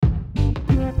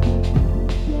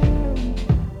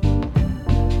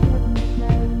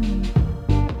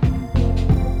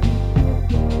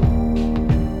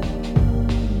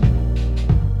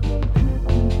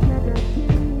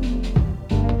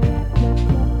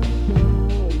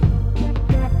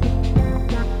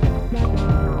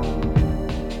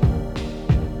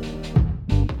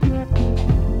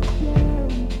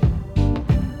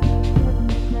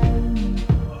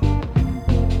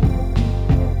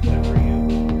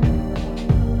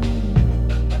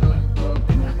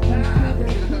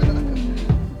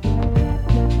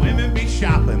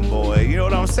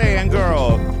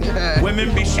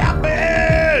and be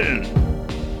shopping.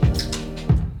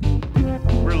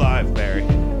 We're live, Barry.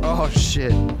 Oh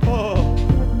shit. Oh.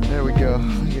 There we go.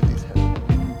 Look at these heads.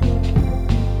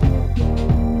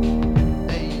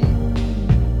 Hey.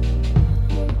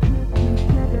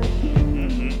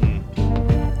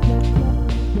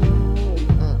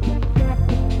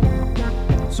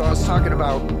 So I was talking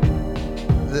about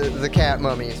the cat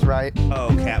mummies, right?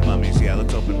 Oh, cat mummies. Yeah,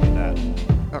 let's open with that.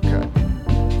 Okay.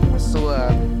 So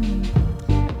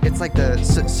it's like the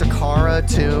Saqqara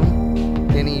tomb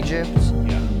in Egypt.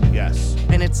 Yeah. Yes.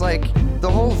 And it's like the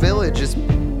whole village is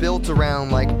built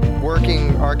around like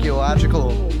working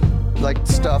archaeological like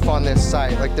stuff on this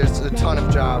site. Like there's a ton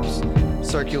of jobs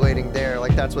circulating there.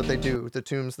 Like that's what they do. The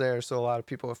tomb's there, so a lot of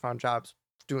people have found jobs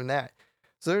doing that.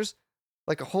 So there's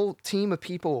like a whole team of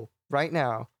people right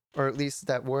now, or at least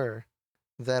that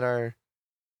are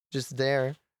just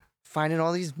there finding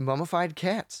all these mummified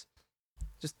cats.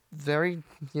 Just very,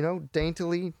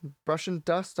 daintily brushing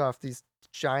dust off these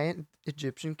giant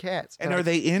Egyptian cats. And are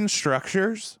they in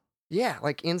structures? Yeah,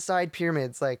 like inside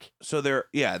pyramids, like. So they're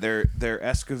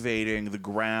excavating the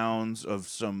grounds of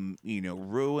some,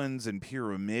 ruins and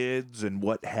pyramids and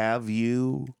what have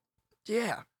you.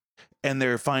 Yeah. And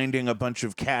they're finding a bunch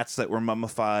of cats that were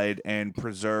mummified and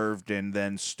preserved and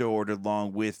then stored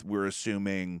along with, we're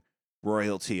assuming,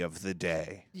 royalty of the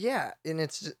day. Yeah, and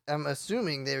I'm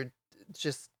assuming they're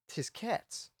just his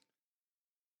cats.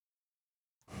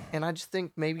 And I just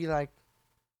think maybe I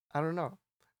don't know.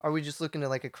 Are we just looking at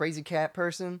like a crazy cat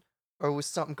person, or was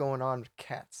something going on with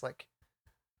cats?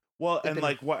 Well, and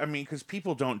because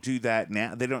people don't do that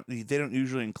now. They don't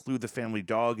usually include the family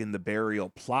dog in the burial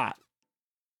plot.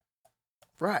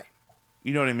 Right.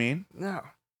 You know what I mean? No.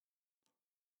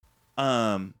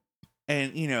 And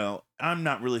I'm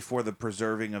not really for the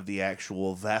preserving of the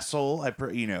actual vessel.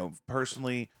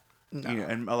 Personally, No.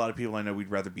 and a lot of people I know,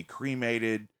 we'd rather be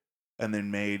cremated and then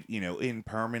made,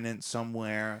 impermanent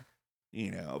somewhere,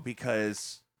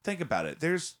 because think about it.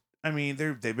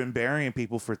 They've been burying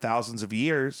people for thousands of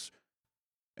years,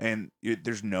 and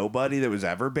there's nobody that was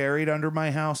ever buried under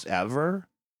my house ever.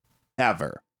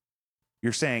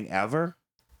 You're saying ever?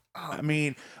 Oh.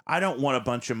 I don't want a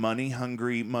bunch of money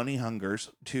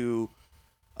hungers to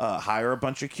hire a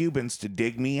bunch of Cubans to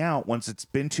dig me out once it's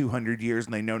been 200 years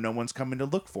and they know no one's coming to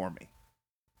look for me.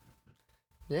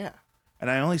 Yeah. And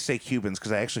I only say Cubans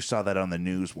because I actually saw that on the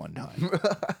news one time.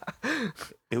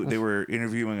 They were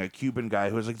interviewing a Cuban guy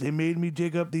who was like, they made me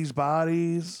dig up these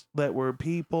bodies that were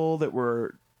people that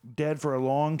were dead for a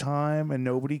long time and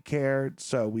nobody cared.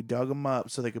 So we dug them up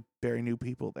so they could bury new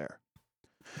people there.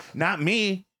 Not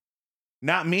me,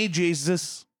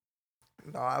 Jesus.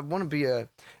 No, I want to be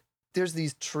there's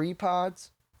these tree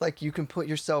pods. Like you can put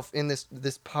yourself in this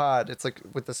pod. It's like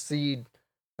with a seed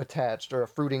attached or a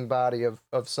fruiting body of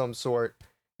some sort,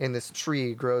 and this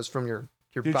tree grows from your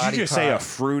Did body. Did you just say a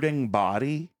fruiting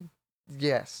body?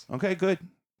 Yes. Okay, good.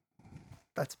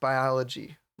 That's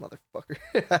biology,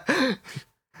 motherfucker.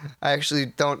 I actually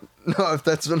don't know if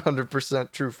that's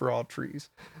 100% true for all trees.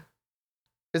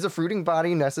 Is a fruiting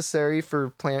body necessary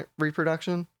for plant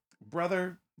reproduction?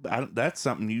 Brother, that's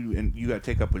something you got to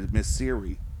take up with Miss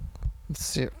Siri.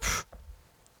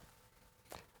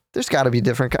 There's got to be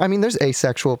different. There's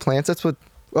asexual plants. That's what.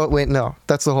 Oh wait, no,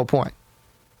 that's the whole point.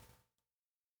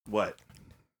 What?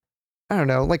 I don't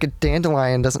know. Like a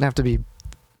dandelion doesn't have to be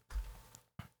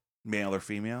male or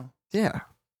female. Yeah,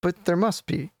 but there must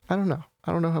be. I don't know.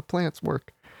 I don't know how plants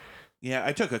work. Yeah,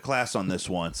 I took a class on this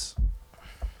once.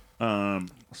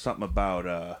 Something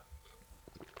about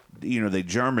they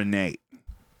germinate.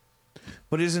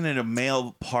 But isn't it a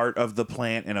male part of the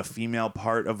plant and a female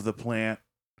part of the plant?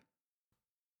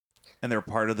 And they're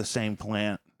part of the same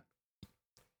plant.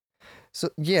 So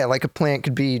yeah, like a plant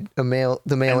could be the male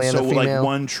and the female. So like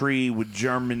one tree would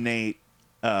germinate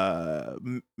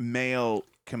male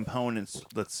components,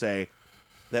 let's say,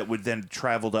 that would then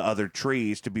travel to other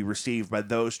trees to be received by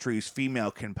those trees'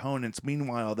 female components.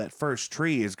 Meanwhile, that first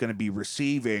tree is going to be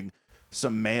receiving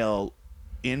some male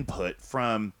input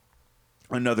from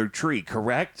another tree,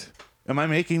 correct? Am I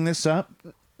making this up?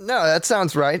 No, that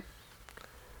sounds right.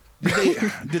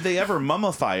 Did they ever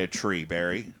mummify a tree,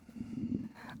 Barry?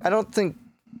 I don't think.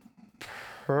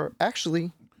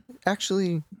 Actually,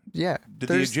 yeah. Did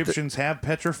the Egyptians have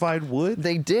petrified wood?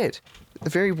 They did. A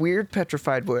very weird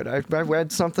petrified wood. I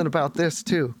read something about this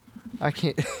too. I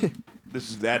can't.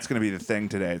 That's going to be the thing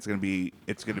today. It's going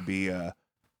to be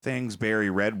things Barry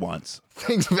read once.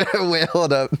 Things very well.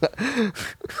 Hold up.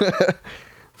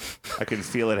 I can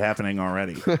feel it happening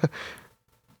already.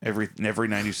 Every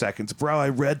 90 seconds. Bro, I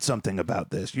read something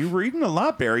about this. You're reading a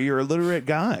lot, Barry. You're a literate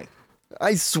guy.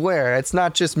 I swear, it's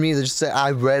not just me that just say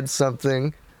I read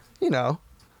something. You know,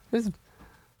 there's,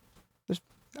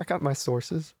 I got my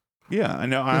sources. Yeah, I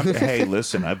know. Hey,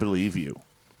 listen, I believe you.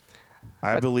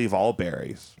 I believe all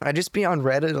berries. I just be on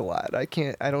Reddit a lot.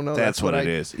 I don't know. That's what it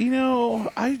is. You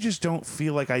know, I just don't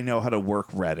feel like I know how to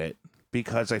work Reddit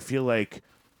because I feel like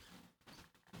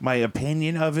my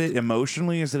opinion of it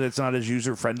emotionally is that it's not as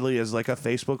user friendly as like a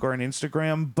Facebook or an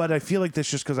Instagram. But I feel like that's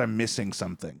just because I'm missing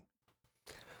something.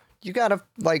 You gotta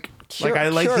I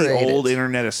like the old it.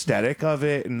 internet aesthetic of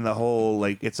it and the whole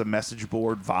like it's a message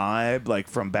board vibe like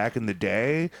from back in the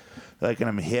day, like, and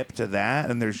I'm hip to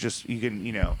that. And there's just you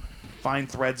can find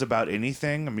threads about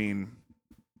anything. I mean,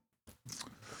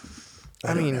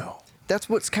 I don't know. That's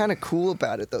what's kind of cool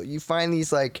about it though. You find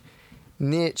these like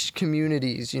niche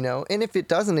communities, and if it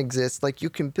doesn't exist, like you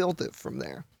can build it from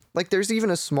there. Like there's even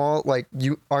a small like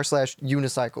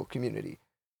r/unicycle community,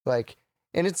 like.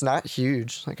 And it's not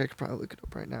huge. Like, I could probably look it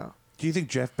up right now. Do you think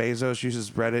Jeff Bezos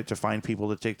uses Reddit to find people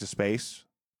to take to space?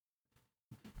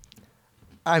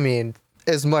 I mean,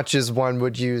 as much as one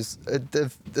would use the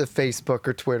Facebook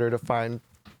or Twitter to find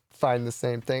the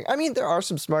same thing. I mean, there are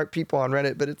some smart people on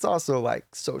Reddit, but it's also like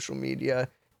social media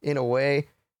in a way,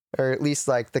 or at least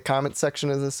like the comment section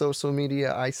of the social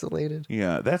media isolated.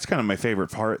 Yeah, that's kind of my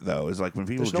favorite part, though, is like when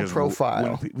people There's no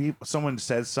profile. When someone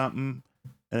says something...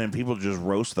 And then people just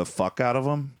roast the fuck out of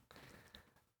them.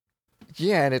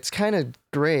 Yeah, and it's kind of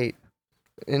great.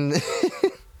 And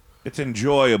it's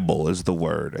enjoyable is the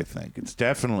word, I think. It's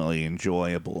definitely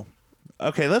enjoyable.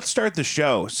 Okay, let's start the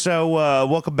show. So,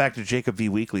 welcome back to Jacob V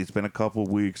Weekly. It's been a couple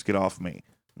weeks. Get off me.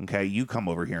 Okay, you come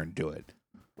over here and do it.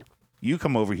 You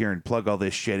come over here and plug all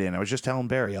this shit in. I was just telling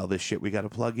Barry all this shit we got to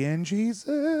plug in.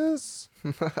 Jesus.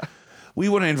 We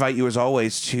want to invite you, as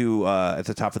always, to, at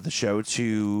the top of the show,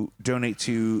 to donate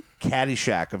to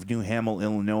Caddyshack of New Hamel,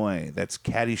 Illinois. That's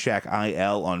Caddyshack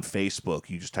IL on Facebook.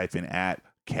 You just type in at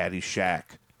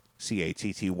Caddyshack,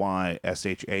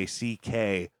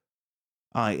 CATTYSHACKIL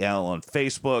on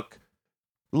Facebook.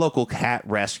 Local cat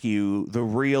rescue, the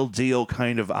real deal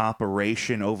kind of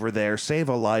operation over there. Save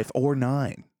a life or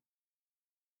 9.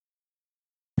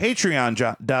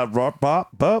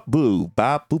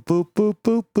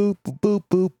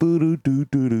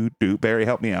 Patreon.com/Barry,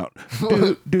 help me out.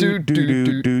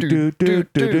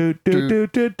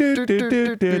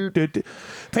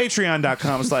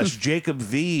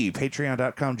 Patreon.com/JacobV.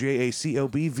 Patreon.com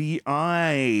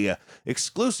JACOBVI.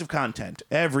 Exclusive content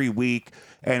every week,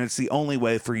 and it's the only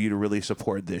way for you to really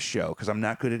support this show because I'm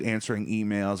not good at answering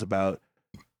emails about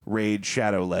Raid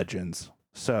Shadow Legends.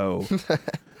 So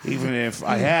even if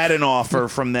I had an offer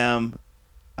from them,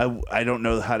 I don't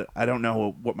know I don't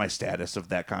know what my status of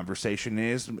that conversation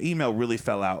is. Email really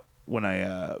fell out when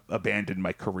I abandoned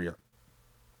my career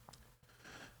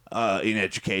in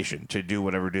education to do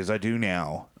whatever it is I do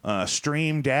now.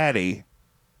 Stream Daddy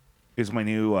is my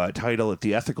new title at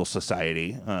the Ethical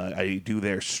Society. I do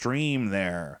their stream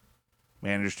there,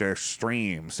 manage their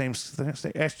stream. Same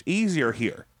easier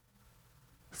here.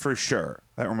 For sure.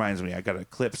 That reminds me, I got to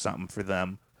clip something for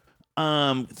them.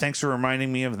 Thanks for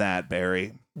reminding me of that,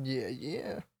 Barry.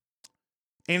 Yeah.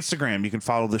 Instagram. You can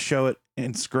follow the show at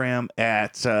Instagram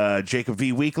at Jacob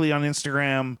V Weekly on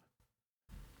Instagram.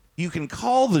 You can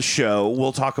call the show.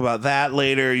 We'll talk about that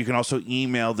later. You can also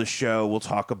email the show. We'll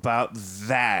talk about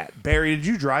that. Barry, did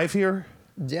you drive here?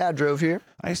 Yeah, I drove here.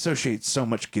 I associate so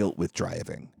much guilt with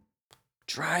driving.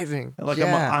 Like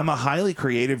yeah. I'm a highly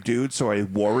creative dude, so I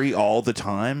worry all the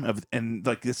time and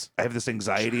like this I have this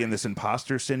anxiety and this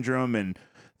imposter syndrome and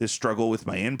this struggle with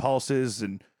my impulses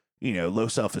and low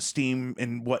self-esteem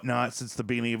and whatnot since the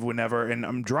beginning of whenever. And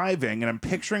I'm driving and I'm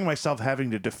picturing myself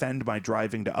having to defend my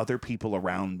driving to other people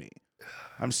around me.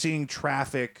 I'm seeing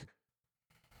traffic.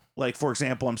 Like, for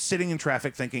example, I'm sitting in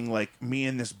traffic thinking, like, me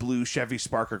and this blue Chevy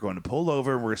Spark are going to pull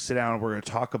over, and we're going to sit down, and we're going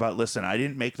to talk about, listen, I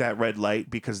didn't make that red light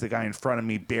because the guy in front of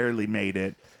me barely made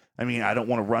it. I mean, I don't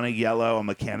want to run a yellow. I'm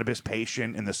a cannabis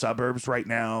patient in the suburbs right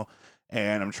now,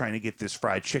 and I'm trying to get this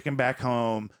fried chicken back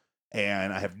home,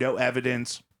 and I have no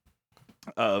evidence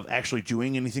of actually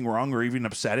doing anything wrong or even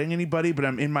upsetting anybody, but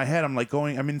I'm in my head,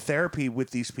 I'm in therapy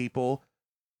with these people,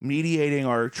 mediating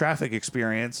our traffic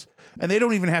experience, and they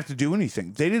don't even have to do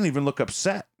anything. They didn't even look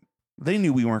upset. They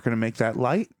knew we weren't going to make that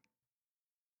light.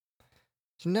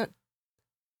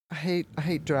 I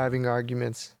hate driving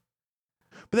arguments.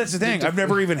 But that's the thing. I've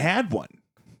never even had one.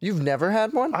 You've never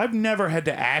had one? I've never had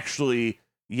to actually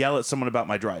yell at someone about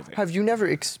my driving. Have you never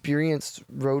experienced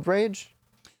road rage?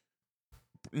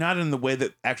 Not in the way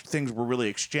that things were really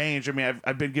exchanged. I mean,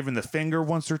 I've been given the finger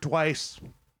once or twice.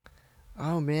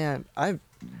 Oh man, I've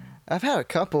had a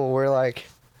couple where like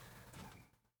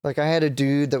Like I had a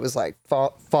dude that was like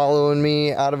following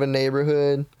me out of a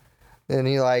neighborhood, and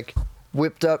he like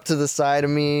whipped up to the side of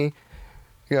me,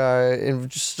 and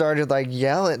just started like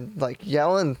yelling.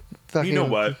 Fucking, You know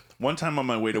what? One time on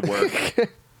my way to work,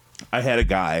 I had a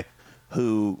guy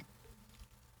who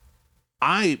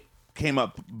I came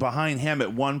up behind him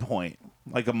at one point,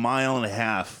 like a mile and a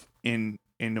half into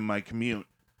my commute.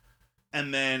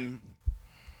 And then,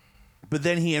 but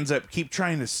then he ends up keep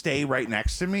trying to stay right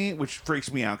next to me, which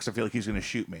freaks me out because I feel like he's going to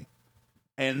shoot me.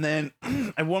 And then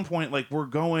at one point, like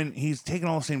he's taking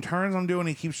all the same turns I'm doing.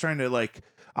 He keeps trying to like,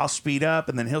 I'll speed up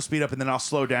and then he'll speed up and then I'll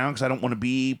slow down because I don't want to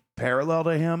be parallel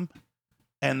to him.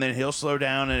 And then he'll slow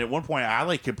down. And at one point, I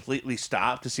like completely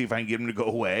stopped to see if I can get him to go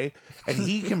away. And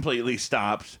he completely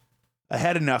stopped. I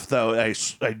had enough, though.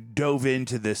 I dove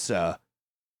into this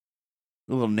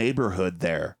little neighborhood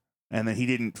there. And then he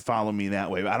didn't follow me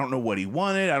that way. I don't know what he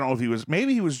wanted. I don't know if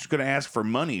maybe he was going to ask for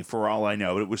money for all I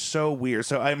know. But it was so weird.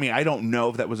 So, I mean, I don't know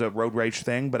if that was a road rage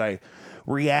thing, but I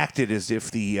reacted as if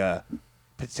the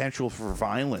potential for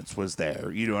violence was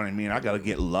there. You know what I mean? I got to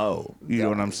get low. You know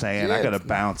what I'm saying? Yeah, I got to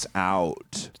bounce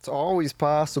out. It's always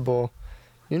possible.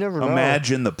 You never know.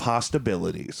 Imagine the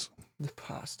possibilities. The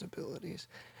possibilities.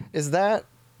 Is that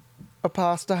a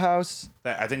pasta house?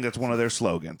 I think that's one of their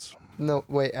slogans. No,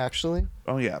 wait, actually?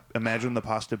 Oh, yeah. Imagine the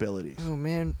possibilities. Oh,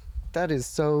 man. That is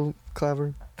so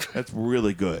clever. That's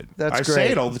really good. That's I great.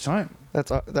 say it all the time.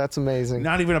 That's amazing.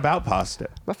 Not even about pasta.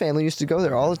 My family used to go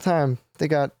there all the time. They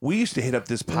got... We used to hit up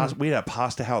this pasta. We had a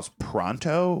pasta house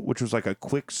Pronto, which was like a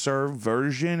quick serve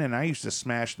version, and I used to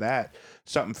smash that.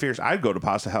 Something fierce. I'd go to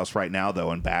Pasta House right now,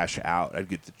 though, and bash out. I'd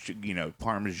get the,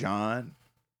 Parmesan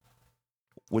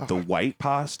with the white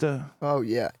pasta. Oh,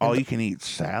 yeah. All you can eat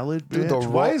salad, bitch. Dude,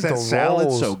 Why is that salad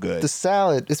rolls, so good? The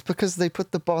salad. It's because they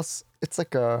put the balsamic. It's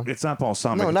like a... It's not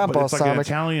balsamic. No, not but It's like an balsamic.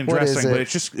 Italian What is dressing, but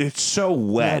it? it's so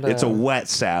wet. Not, It's a wet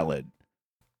salad.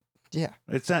 Yeah.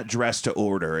 It's not dressed to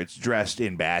order. It's dressed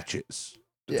in batches.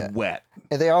 It's Yeah. wet.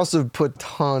 And they also put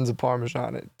tons of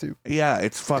Parmesan in it, too. Yeah,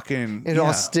 it's fucking... It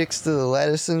all sticks to the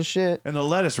lettuce and shit. And the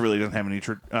lettuce really doesn't have any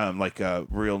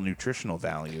real nutritional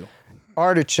value.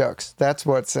 Artichokes. That's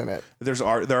what's in it. There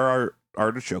are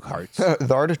artichoke hearts.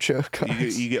 The artichoke.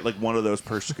 You get like one of those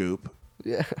per scoop.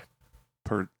 Yeah.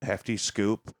 Per hefty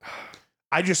scoop.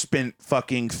 I just spent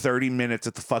fucking 30 minutes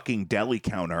at the fucking deli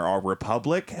counter. Our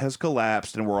republic has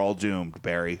collapsed and we're all doomed,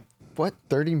 Barry. What?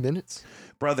 30 minutes?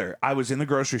 Brother, I was in the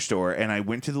grocery store and I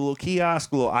went to the little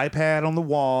kiosk, little iPad on the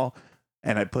wall,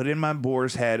 and I put in my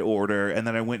Boar's Head order, and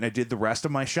then I went and I did the rest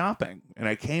of my shopping. And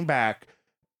I came back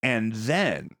and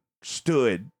then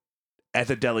stood at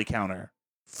the deli counter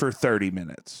for 30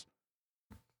 minutes.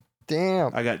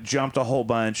 Damn. I got jumped a whole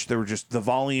bunch. The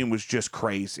volume was just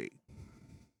crazy.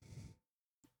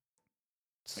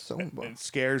 So It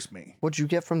scares me. What'd you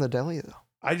get from the deli though?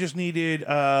 I just needed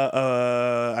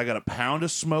I got a pound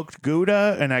of smoked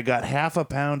Gouda and I got half a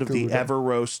pound of the Gouda. Ever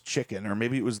Roast chicken, or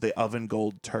maybe it was the Oven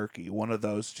Gold turkey, one of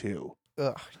those two.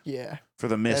 Ugh, yeah. For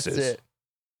the missus. That's it.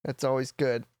 That's always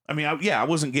good. I mean, I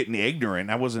wasn't getting ignorant.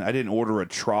 I didn't order a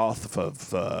trough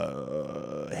of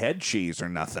head cheese or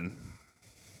nothing.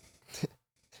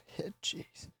 Head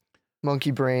cheese.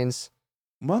 Monkey brains.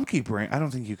 Monkey brain? I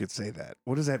don't think you could say that.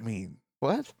 What does that mean?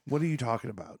 What? What are you talking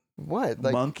about? What?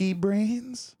 Like, monkey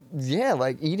brains? yeah,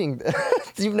 like eating.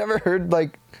 You've never heard,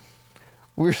 like,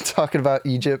 we were talking about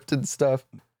Egypt and stuff.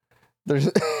 There's.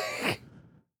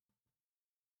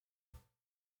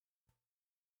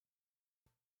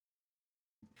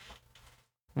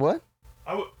 What?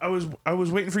 I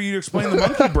was waiting for you to explain the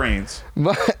monkey brains.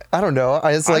 I don't know.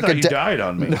 It's I like thought a you died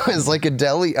on me. No, it's like a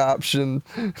deli option.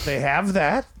 They have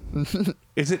that?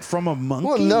 Is it from a monkey?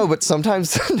 Well, no, but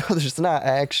sometimes no, there's not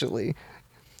actually.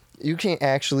 You can't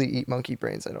actually eat monkey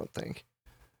brains, I don't think.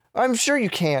 I'm sure you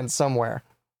can somewhere.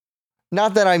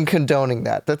 Not that I'm condoning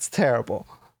that. That's terrible.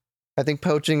 I think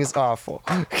poaching is awful.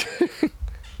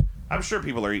 I'm sure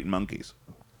people are eating monkeys.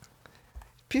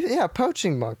 Yeah,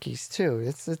 poaching monkeys too.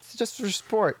 It's just for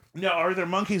sport. Now, are there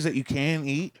monkeys that you can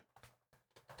eat?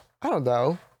 I don't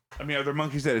know. I mean, are there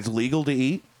monkeys that it's legal to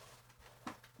eat?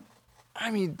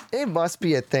 I mean, it must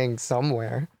be a thing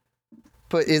somewhere.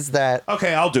 But is that...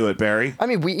 Okay, I'll do it, Barry. I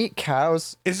mean, we eat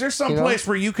cows. Is there some place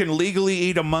where you can legally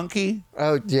eat a monkey?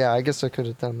 Oh, yeah, I guess I could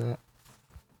have done that.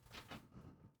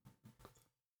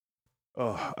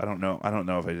 Oh, I don't know. I don't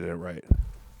know if I did it right.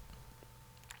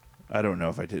 I don't know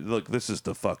if I did. Look, this is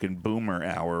the fucking boomer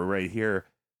hour right here.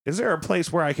 Is there a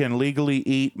place where I can legally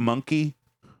eat monkey?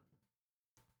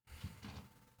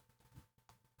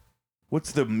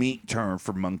 What's the meat term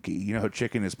for monkey? You know how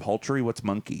chicken is poultry? What's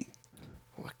monkey?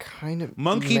 What kind of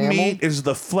Monkey mammal? meat is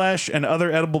the flesh and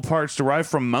other edible parts derived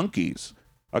from monkeys,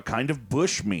 a kind of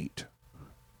bush meat.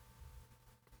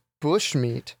 Bush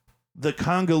meat. The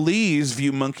Congolese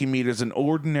view monkey meat as an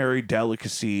ordinary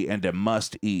delicacy and a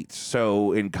must-eat.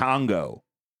 So in Congo,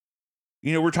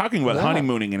 we're talking about Yeah.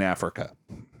 honeymooning in Africa.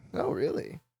 Oh,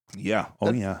 really? Yeah.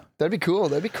 Oh, yeah. That'd be cool.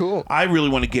 That'd be cool. I really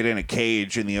want to get in a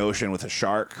cage in the ocean with a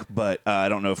shark, but I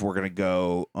don't know if we're going to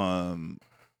go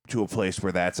to a place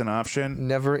where that's an option.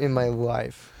 Never in my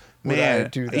life would I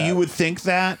do that. You would think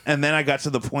that, and then I got to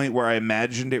the point where I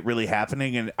imagined it really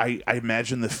happening, and I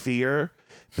imagined the fear,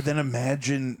 but then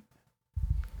imagine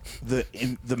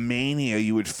the mania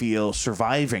you would feel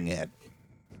surviving it.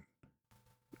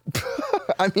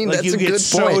 I mean, Like that's you a get good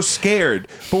so point. scared.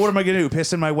 But what am I going to do?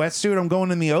 Piss in my wetsuit? I'm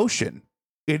going in the ocean.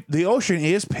 The ocean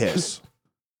is piss.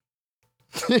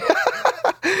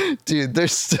 Dude,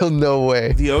 there's still no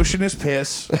way. The ocean is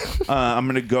piss. I'm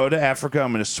going to go to Africa.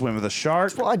 I'm going to swim with a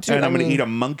shark, Well, dude, and I'm I going to mean, eat a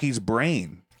monkey's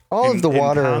brain. All of the in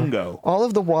water, Congo. all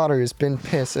of the water has been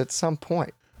piss at some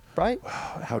point, right?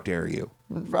 How dare you?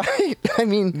 Right? I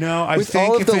mean, No, I with think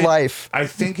all of if the it- life. I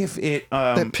think if it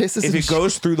pisses if and it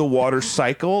goes through the water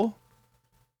cycle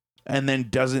and then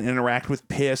doesn't interact with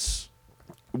piss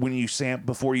when you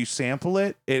before you sample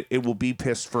it, it will be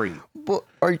piss free. Well,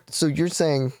 so you're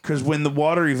saying Because when the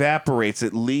water evaporates,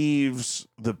 it leaves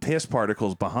the piss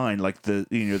particles behind, like the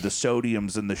the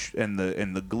sodiums and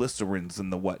the glycerins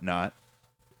and the whatnot,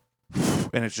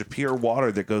 and it's just pure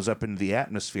water that goes up into the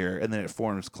atmosphere, and then it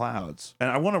forms clouds.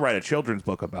 And I want to write a children's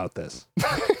book about this.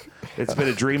 It's been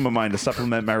a dream of mine to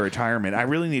supplement my retirement. I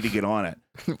really need to get on it.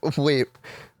 wait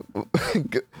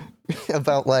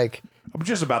about like I'm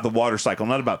just about the water cycle,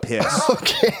 not about piss.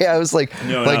 okay, I was like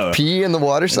No. pee in the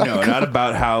water cycle. No, not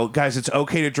about how, guys, it's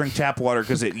okay to drink tap water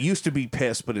because it used to be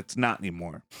piss, but it's not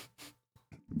anymore.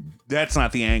 That's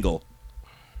not the angle.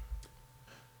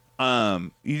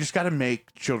 You just got to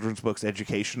make children's books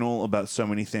educational about so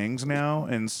many things now,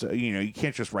 and so you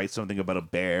can't just write something about a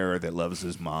bear that loves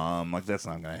his mom. Like that's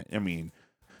not gonna. I mean,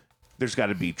 there's got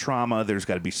to be trauma. There's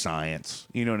got to be science.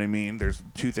 You know what I mean? There's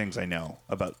two things I know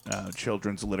about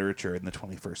children's literature in the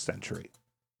 21st century.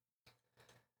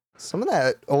 Some of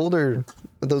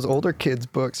those older kids'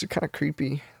 books are kind of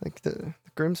creepy, like the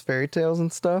Grimm's fairy tales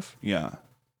and stuff. Yeah.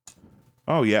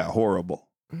 Oh yeah, horrible.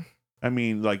 I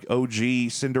mean, like OG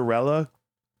Cinderella,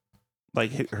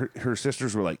 like her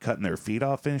sisters were like cutting their feet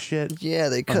off and shit. Yeah,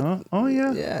 they cut. Uh-huh. Oh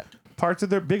yeah. Yeah. Parts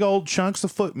of their big old chunks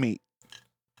of foot meat.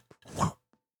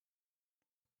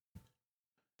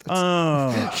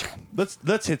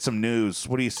 Let's hit some news.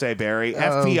 What do you say, Barry?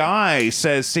 FBI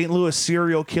says St. Louis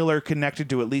serial killer connected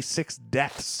to at least 6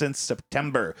 deaths since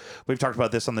September. We've talked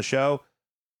about this on the show.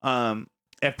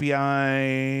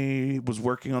 FBI was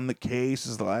working on the case,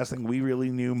 is the last thing we really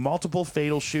knew. Multiple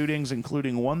fatal shootings,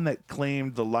 including one that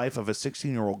claimed the life of a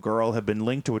 16-year-old girl, have been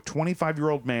linked to a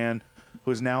 25-year-old man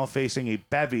who is now facing a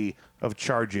bevy of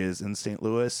charges in St.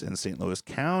 Louis and St. Louis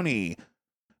County.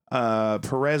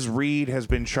 Perez Reed has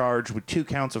been charged with 2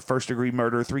 counts of first-degree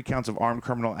murder, 3 counts of armed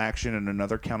criminal action, and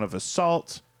another count of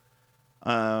assault.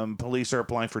 Police are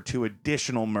applying for 2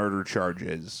 additional murder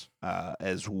charges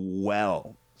as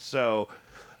well. So,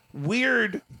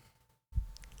 weird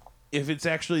if it's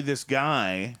actually this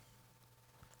guy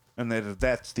and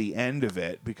that's the end of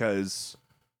it, because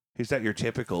he's not your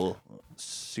typical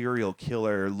serial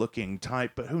killer looking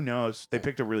type, but who knows? They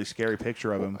picked a really scary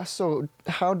picture of him. So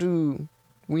how do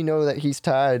we know that he's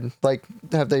tied? Like,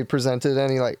 have they presented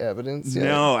any like evidence yet?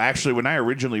 No, actually, when I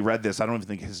originally read this, I don't even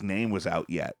think his name was out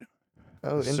yet.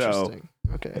 Oh, interesting.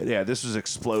 Okay. Yeah, this was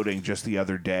exploding just the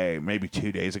other day, maybe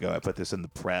 2 days ago. I put this in the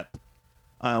prep.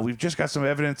 We've just got some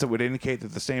evidence that would indicate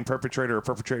that the same perpetrator or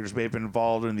perpetrators may have been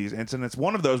involved in these incidents.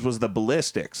 One of those was the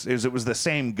ballistics. It was the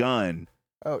same gun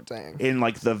Oh, dang. in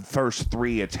like the first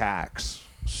 3 attacks.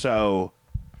 So,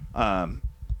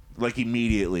 like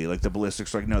immediately, like the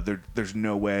ballistics, like no, there's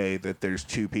no way that there's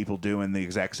 2 people doing the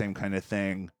exact same kind of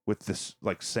thing with this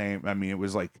like same. I mean, it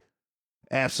was like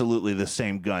absolutely the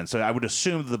same gun. So I would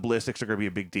assume that the ballistics are going to be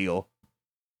a big deal.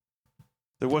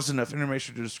 There wasn't enough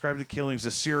information to describe the killings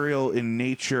as serial in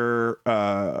nature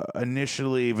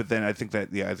initially, but then I think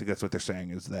that's what they're saying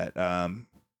is that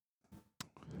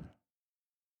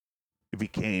it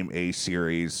became a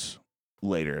series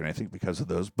later, and I think because of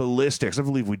those ballistics, I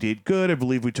believe we did good. I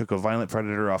believe we took a violent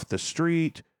predator off the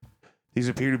street. These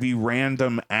appear to be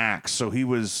random acts, so he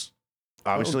was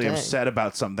obviously upset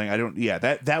about something.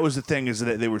 That was the thing, is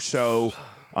that they were so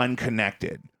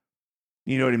unconnected.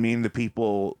 You know what I mean?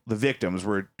 The victims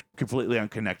were completely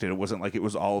unconnected. It wasn't like it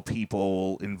was all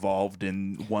people involved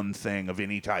in one thing of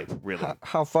any type, really.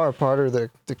 How far apart are the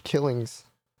killings?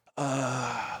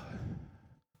 Uh,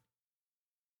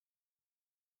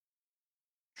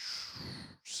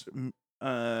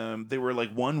 they were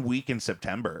like 1 week in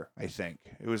September, I think.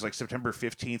 It was like September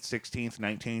 15th, 16th,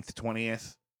 19th,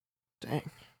 20th. Dang.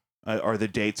 Are the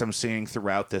dates I'm seeing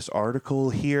throughout this article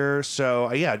here.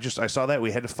 So, yeah, I saw that.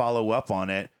 We had to follow up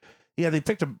on it. Yeah, they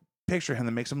picked a picture of him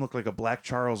that makes him look like a black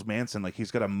Charles Manson. Like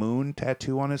he's got a moon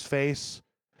tattoo on his face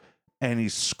and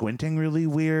he's squinting really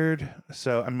weird.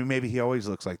 So, I mean, maybe he always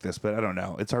looks like this, but I don't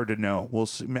know. It's hard to know. We'll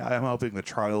see. I'm hoping the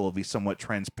trial will be somewhat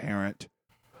transparent.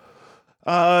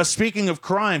 Speaking of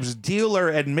crimes, dealer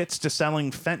admits to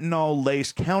selling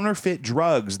fentanyl-laced counterfeit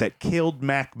drugs that killed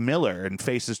Mac Miller and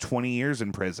faces 20 years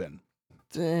in prison.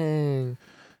 Dang.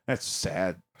 That's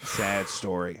sad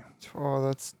story. Oh,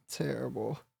 that's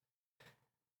terrible.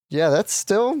 Yeah, that's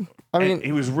still, I mean... And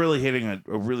he was really hitting a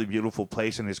really beautiful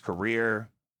place in his career.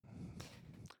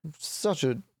 Such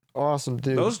an awesome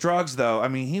dude. Those drugs, though, I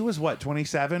mean, he was,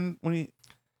 27 when he...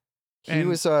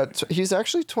 He's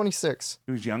actually 26.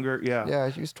 He was younger, yeah. Yeah,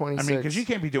 he was 26. I mean, because you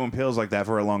can't be doing pills like that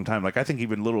for a long time. Like, I think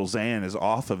even little Xan is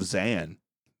off of Xan.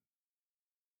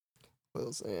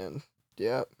 Little Xan,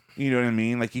 yeah. You know what I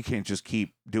mean? Like, you can't just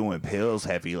keep doing pills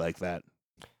heavy like that,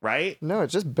 right? No,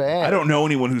 it's just bad. I don't know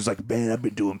anyone who's like, man, I've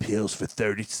been doing pills for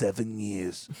 37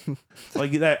 years.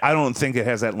 Like that, I don't think it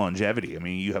has that longevity. I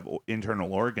mean, you have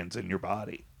internal organs in your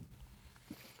body.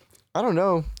 I don't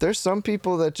know. There's some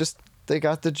people that just... They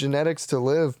got the genetics to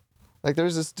live. Like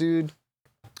there's this dude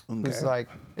who's like,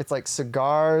 it's like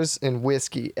cigars and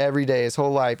whiskey every day his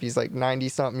whole life. He's like 90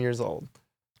 something years old.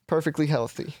 Perfectly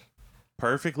healthy.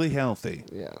 Perfectly healthy.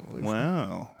 Yeah.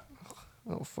 Wow.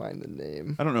 I'll find the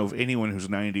name. I don't know if anyone who's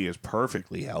 90 is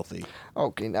perfectly healthy.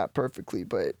 Okay, not perfectly,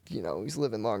 but he's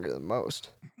living longer than most.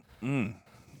 You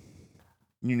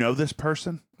know this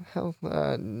person? Hell,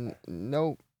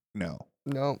 no.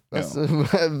 No. That's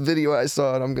the video I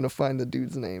saw, and I'm gonna find the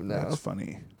dude's name now. That's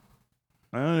funny.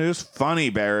 It's funny,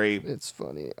 Barry. It's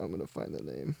funny. I'm gonna find the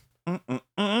name.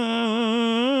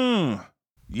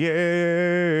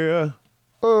 Yeah.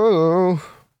 Oh.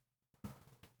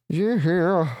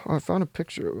 Yeah. I found a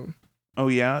picture of him. Oh,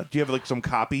 yeah? Do you have like some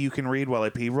copy you can read while I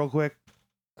pee real quick?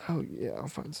 Oh, yeah. I'll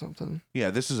find something.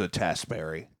 Yeah, this is a test,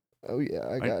 Barry. Oh, yeah.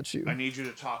 I got you. I need you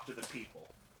to talk to the people.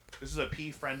 This is a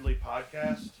pee-friendly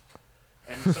podcast.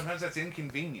 And sometimes that's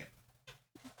inconvenient.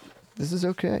 This is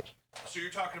okay. So you're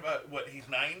talking about, what, he's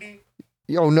 90?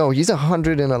 Oh, no, he's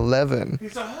 111.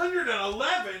 He's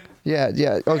 111?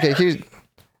 Yeah.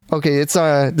 Okay, it's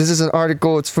this is an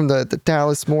article. It's from the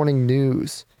Dallas Morning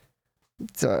News.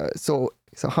 So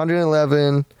he's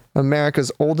 111.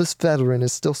 America's oldest veteran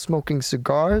is still smoking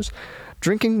cigars,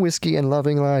 drinking whiskey, and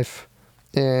loving life.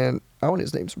 And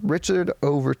his name's Richard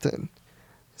Overton.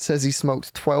 Says he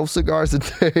smokes 12 cigars a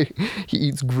day. He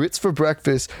eats grits for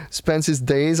breakfast, spends his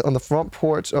days on the front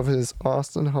porch of his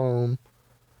Austin home.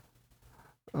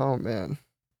 Oh, man.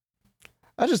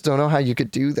 I just don't know how you could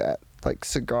do that. Like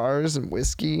cigars and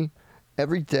whiskey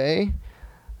every day.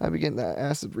 I'd be getting that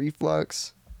acid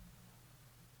reflux.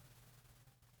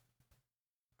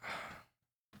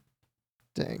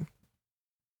 Dang.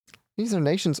 He's our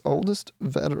nation's oldest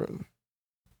veteran.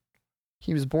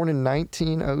 He was born in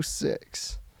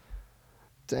 1906.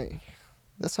 Dang.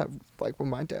 That's how, like, when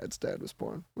my dad's dad was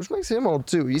born. Which makes him old,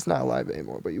 too. He's not alive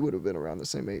anymore, but he would have been around the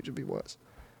same age if he was.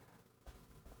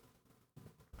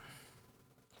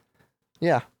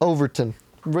 Yeah, Overton.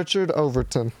 Richard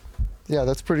Overton. Yeah,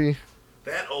 that's pretty...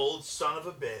 That old son of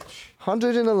a bitch.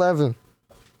 111.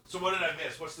 So what did I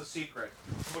miss? What's the secret?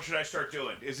 What should I start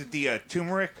doing? Is it the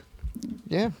turmeric?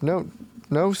 Yeah,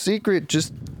 no secret.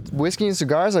 Just whiskey and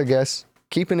cigars, I guess.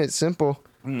 Keeping it simple.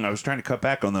 I was trying to cut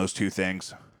back on those two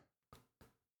things.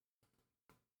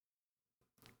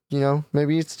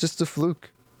 Maybe it's just a fluke.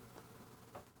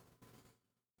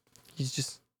 He's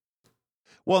just...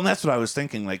 Well, and that's what I was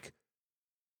thinking. Like,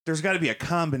 there's got to be a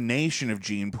combination of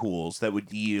gene pools that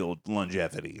would yield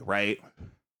longevity, right?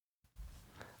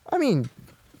 I mean,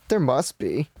 there must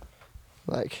be.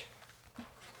 Like,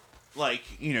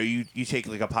 you take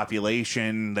like a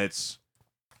population that's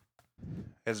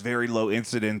has very low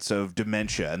incidence of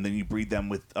dementia, and then you breed them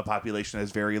with a population that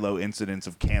has very low incidence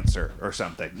of cancer or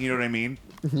something. You know what I mean?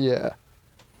 Yeah.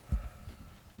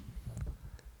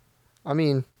 I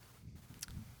mean,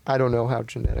 I don't know how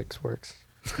genetics works.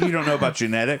 You don't know about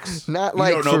genetics? Not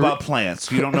like you don't know about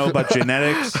plants. You don't know about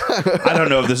genetics? I don't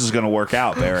know if this is going to work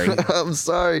out, Barry. I'm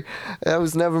sorry. I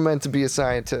was never meant to be a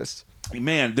scientist.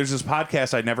 Man, there's this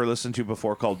podcast I'd never listened to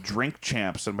before called Drink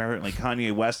Champs. Apparently,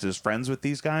 Kanye West is friends with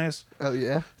these guys. Oh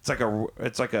yeah. It's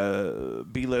like a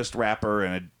B-list rapper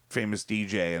and famous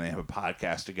DJ, and they have a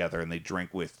podcast together, and they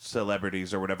drink with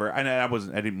celebrities or whatever. I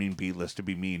didn't mean B-list to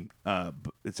be mean. But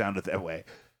it sounded that way.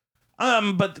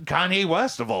 But Kanye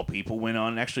West, of all people, went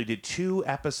on and actually did 2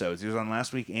 episodes. He was on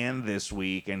last week and this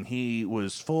week, and he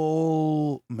was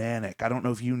full manic. I don't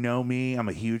know if you know me. I'm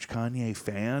a huge Kanye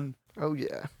fan. Oh,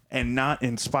 yeah. And not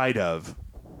in spite of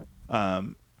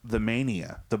the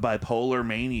mania, the bipolar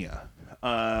mania.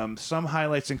 Some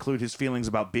highlights include his feelings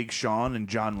about Big Sean and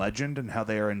John Legend and how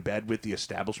they are in bed with the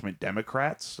establishment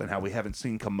Democrats and how we haven't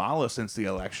seen Kamala since the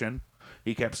election.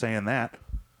 He kept saying that.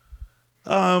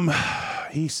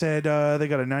 He said they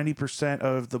got a 90%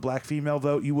 of the black female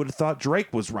vote. You would have thought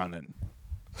Drake was running.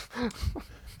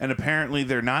 And apparently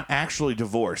they're not actually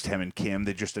divorced, him and Kim.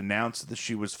 They just announced that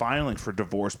she was filing for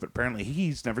divorce, but apparently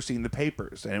he's never seen the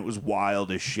papers. And it was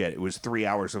wild as shit. It was 3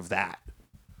 hours of that.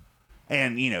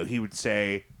 And, you know, he would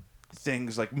say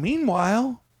things like,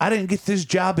 meanwhile, I didn't get this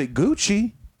job at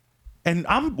Gucci, and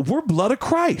we're blood of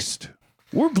Christ.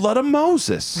 We're blood of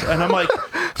Moses. And I'm like,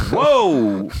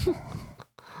 whoa.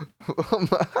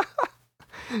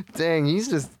 Dang, he's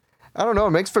just, I don't know,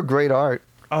 it makes for great art.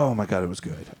 Oh my God, it was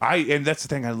good. And that's the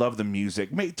thing, I love the music.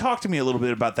 Talk to me a little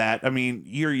bit about that. I mean,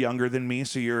 you're younger than me,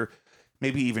 so you're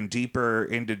maybe even deeper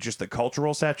into just the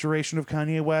cultural saturation of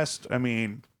Kanye West. I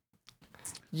mean,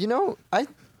 you know,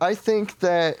 I think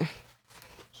that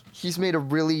he's made a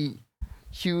really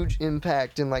huge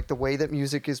impact in like the way that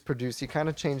music is produced. He kind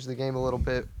of changed the game a little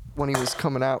bit when he was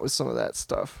coming out with some of that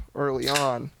stuff early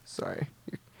on. Sorry.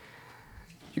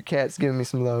 Your cat's giving me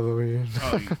some love over here.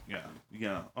 Oh,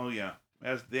 yeah. Oh, yeah.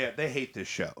 They hate this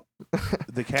show.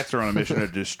 The cats are on a mission to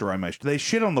destroy my show. They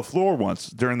shit on the floor once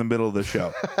during the middle of the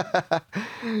show.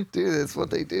 Dude, that's what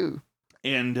they do.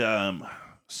 And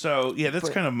so, yeah, that's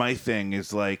kind of my thing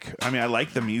is like, I mean, I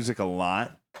like the music a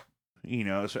lot. You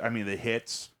know, so, I mean, the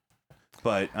hits.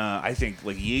 But I think,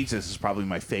 like, Yeezus is probably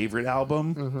my favorite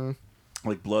album. Mm-hmm.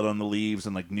 Like Blood on the Leaves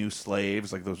and, like, New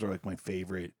Slaves. Like, those are, like, my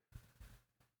favorite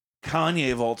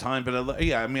Kanye of all time. But,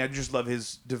 I mean, I just love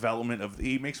his development of...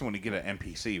 He makes me want to get an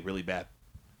MPC really bad.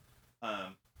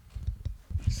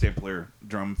 Sampler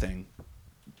drum thing.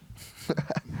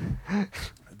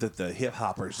 That the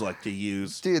hip-hoppers like to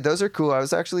use. Dude, those are cool. I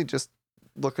was actually just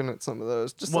looking at some of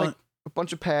those. Just like a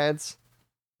bunch of pads.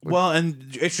 Well,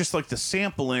 and it's just like the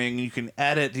sampling. You can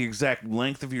edit the exact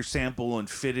length of your sample and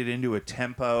fit it into a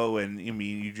tempo. And I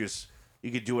mean,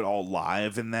 you could do it all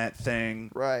live in that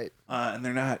thing. Right. And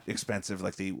they're not expensive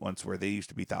like the ones where they used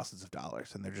to be thousands of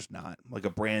dollars. And they're just not. Like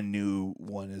a brand new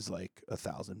one is like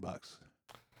 $1,000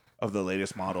 of the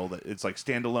latest model. That it's like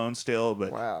standalone still,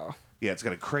 but wow. Yeah, it's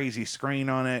got a crazy screen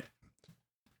on it.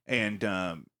 And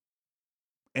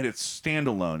it's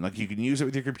standalone. Like, you can use it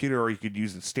with your computer or you could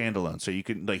use it standalone. So you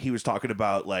can, like, he was talking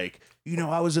about, like, you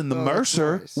know, I was in the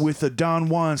Mercer nice. with a Don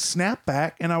Juan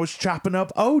snapback and I was chopping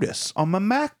up Otis on my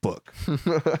MacBook.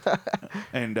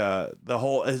 And the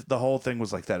whole thing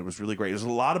was like that. It was really great. It was a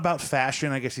lot about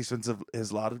fashion. I guess he spends a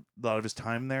lot of his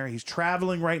time there. He's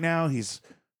traveling right now. He's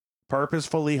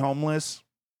purposefully homeless.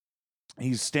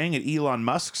 He's staying at Elon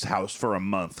Musk's house for a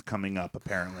month coming up,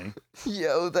 apparently.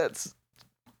 Yo, that's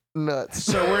nuts.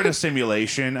 So we're in a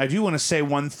simulation. I do want to say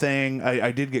one thing.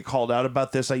 I did get called out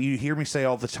about this. You hear me say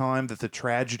all the time that the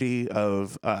tragedy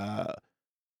of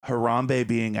Harambe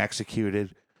being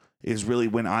executed is really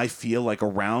when I feel like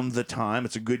around the time,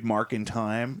 it's a good mark in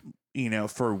time, you know,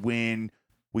 for when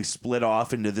we split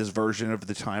off into this version of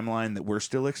the timeline that we're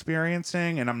still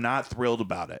experiencing, and I'm not thrilled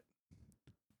about it.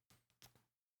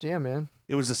 Yeah, man.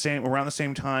 It was around the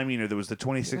same time, you know, there was the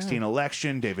 2016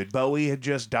 election. David Bowie had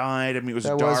just died. I mean, it was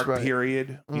a dark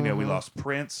period. You know, we lost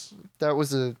Prince. That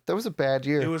was a bad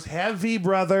year. It was heavy,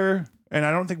 brother, and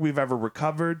I don't think we've ever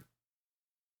recovered.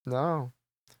 No.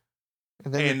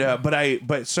 But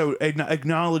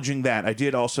acknowledging that, I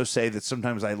did also say that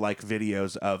sometimes I like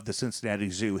videos of the Cincinnati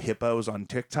Zoo hippos on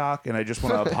TikTok, and I just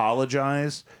want to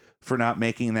apologize for not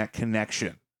making that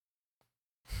connection.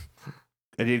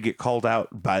 I did get called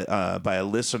out by a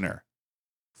listener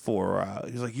for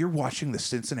he's like, you're watching the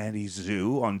Cincinnati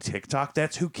Zoo on TikTok?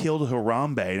 That's who killed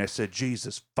Harambe. And I said,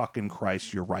 Jesus fucking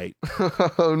Christ, you're right.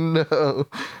 Oh no.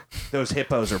 Those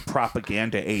hippos are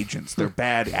propaganda agents. They're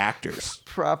bad actors.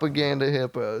 Propaganda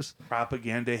hippos.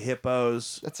 Propaganda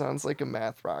hippos. That sounds like a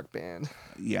math rock band.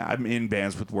 Yeah, I'm in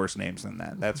bands with worse names than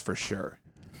that. That's for sure.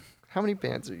 How many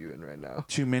bands are you in right now?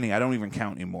 Too many. I don't even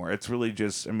count anymore. It's really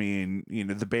just, I mean, you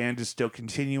know, the band is still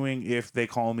continuing if they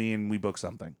call me and we book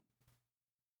something.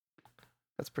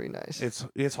 That's pretty nice.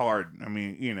 It's hard. I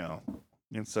mean, you know,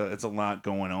 it's a lot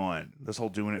going on. This whole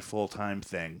doing it full time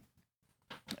thing.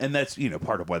 And that's, you know,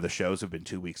 part of why the shows have been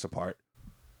 2 weeks apart.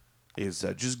 is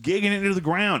just gigging it into the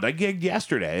ground. I gigged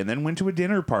yesterday and then went to a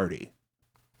dinner party.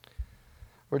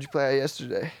 Where'd you play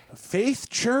yesterday? Faith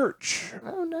Church.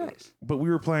 Oh, nice. But we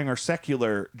were playing our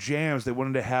secular jams. They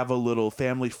wanted to have a little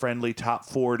family-friendly top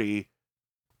 40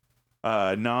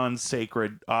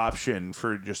 non-sacred option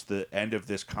for just the end of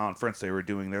this conference they were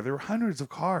doing there. There were hundreds of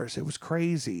cars. It was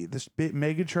crazy. This big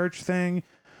mega church thing.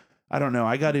 I don't know.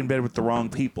 I got in bed with the wrong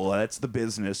people. That's the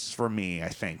business for me, I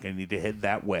think. I need to head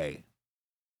that way.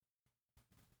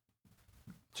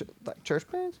 Like church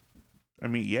bands? I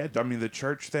mean, yeah. I mean, the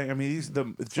church thing. I mean,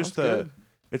 Good.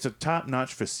 it's a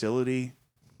top-notch facility.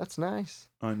 That's nice.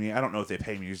 I mean, I don't know if they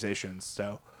pay musicians,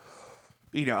 so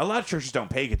a lot of churches don't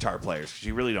pay guitar players because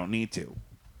you really don't need to.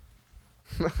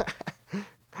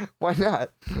 Why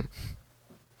not?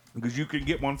 Because you can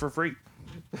get one for free.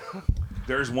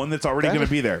 There's one that's already going to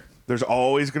be there. There's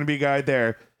always going to be a guy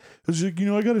there who's like,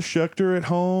 I got a Schecter at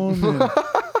home. And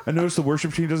I noticed the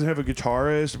worship team doesn't have a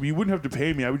guitarist. I mean, you wouldn't have to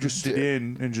pay me. I would just sit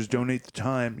in and just donate the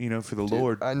time, for the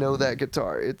Lord. I know that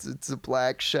guitar. It's a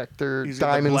black Schecter He's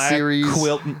got the Diamond black Series.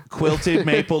 Quilted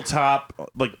maple top,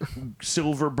 like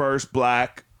silver burst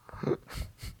black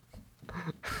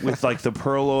with like the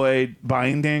pearloid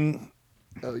binding.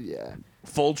 Oh, yeah.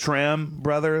 Full trim,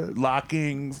 brother.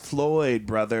 Locking Floyd,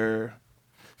 brother.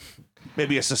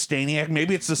 Maybe a Sustainiac.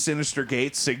 Maybe it's the Sinister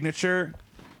Gates signature.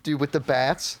 Dude, with the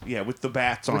bats. Yeah, with the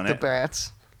bats on it. With the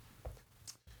bats.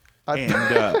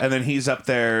 And then he's up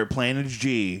there playing his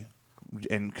G,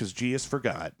 and because G is for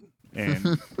God.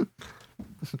 And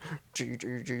G.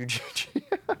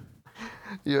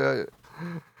 Yeah.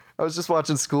 I was just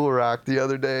watching School Rock the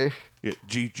other day. yeah,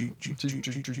 G.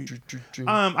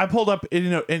 I pulled up,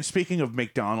 and speaking of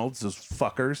McDonald's, those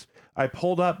fuckers, I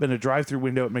pulled up in a drive-through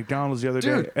window at McDonald's the other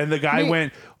day, and the guy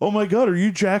went, "Oh my God, are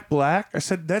you Jack Black?" I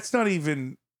said, "That's not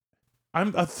even.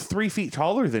 I'm 3 feet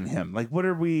taller than him. Like, what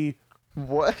are we?"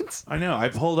 What? I know. I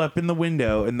pulled up in the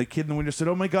window, and the kid in the window said,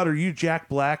 "Oh my God, are you Jack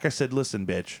Black?" I said, "Listen,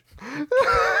 bitch.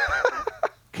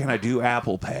 Can I do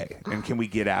Apple Pay? And can we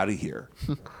get out of here?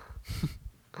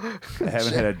 I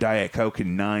haven't had a Diet Coke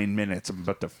in 9 minutes. I'm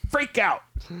about to freak out."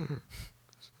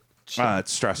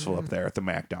 It's stressful up there at the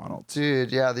McDonald's.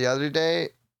 Dude, yeah, the other day,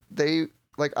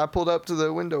 I pulled up to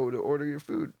the window to order your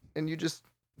food, and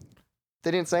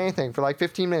they didn't say anything for like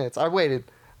 15 minutes. I waited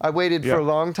for a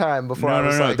long time before I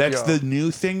was like, That's yo. the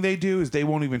new thing they do is they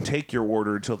won't even take your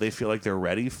order until they feel like they're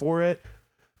ready for it,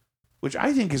 which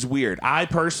I think is weird. I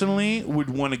personally would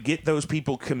want to get those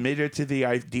people committed to the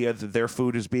idea that their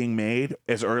food is being made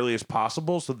as early as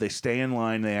possible so they stay in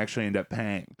line and they actually end up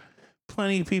paying.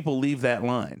 Plenty of people leave that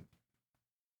line.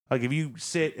 Like if you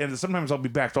sit, and sometimes I'll be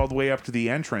backed all the way up to the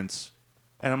entrance,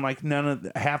 and I'm like,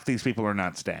 half these people are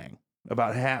not staying.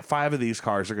 About 5 of these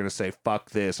cars are going to say,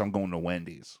 "Fuck this, I'm going to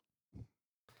Wendy's."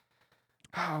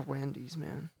 Oh, Wendy's,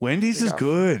 man. Wendy's is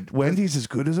good. Wendy's is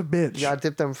good as a bitch. You gotta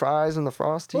dip them fries in the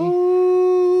Frosty.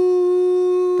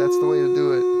 Ooh. That's the way to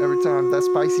do it every time. That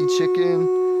spicy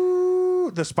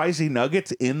chicken. The spicy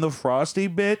nuggets in the Frosty,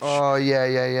 bitch. Oh,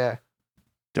 yeah.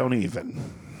 Don't even.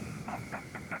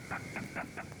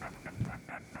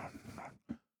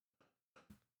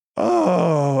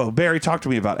 Oh, Barry, talk to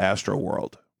me about Astro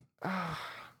World.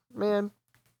 Man,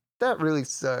 that really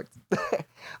sucked.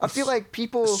 I feel like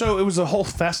people. So it was a whole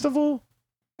festival,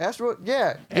 Astro,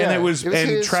 yeah, and it was and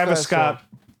his Travis festival. Scott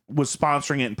was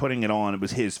sponsoring it and putting it on. It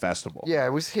was his festival. Yeah,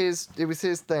 it was his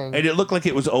thing. And it looked like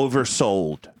it was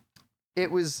oversold.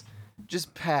 It was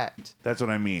just packed. That's what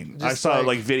I mean. Just I saw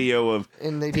like video of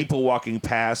and they people walking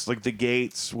past like the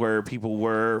gates where people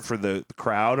were for the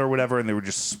crowd or whatever, and they were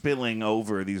just spilling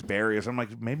over these barriers. I'm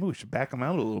like, maybe we should back them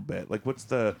out a little bit. Like, what's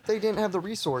the? They didn't have the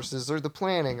resources or the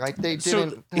planning. Like they So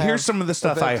didn't. here's some of the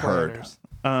stuff I event heard.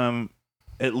 planners.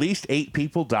 At least 8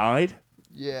 people died.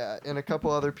 Yeah, and a couple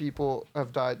other people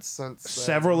have died since.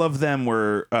 Several of them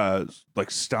were like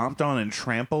stomped on and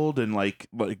trampled and like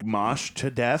moshed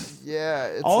to death.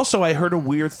 Yeah. Also, I heard a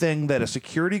weird thing that a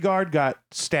security guard got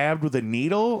stabbed with a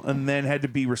needle and then had to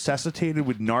be resuscitated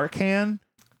with Narcan.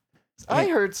 I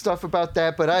heard stuff about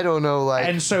that, but I don't know. Like,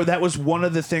 And so that was one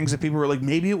of the things that people were like,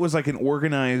 maybe it was like an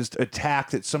organized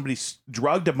attack that somebody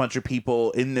drugged a bunch of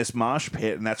people in this mosh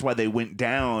pit, and that's why they went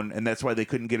down, and that's why they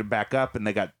couldn't get them back up, and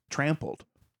they got trampled.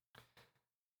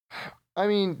 I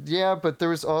mean, yeah, but there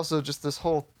was also just this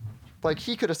whole, like,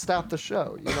 he could have stopped the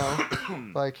show, you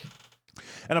know, like.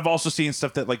 And I've also seen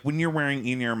stuff that, like, when you're wearing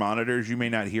in-ear monitors, you may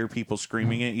not hear people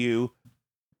screaming at you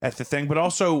at the thing, but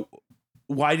also,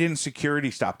 why didn't security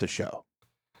stop the show?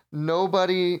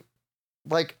 Nobody,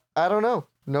 like, I don't know.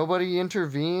 Nobody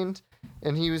intervened,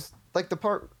 and he was, like, the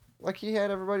part, like, he had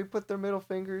everybody put their middle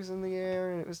fingers in the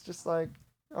air, and it was just like,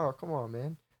 oh, come on,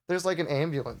 man. There's like an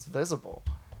ambulance visible.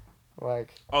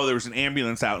 Like, Oh, there was an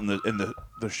ambulance out, and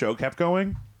the show kept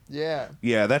going. yeah.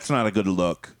 Yeah, that's not a good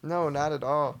look. No, not at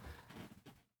all.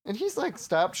 And he's like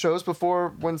stopped shows before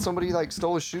when somebody like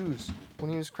stole his shoes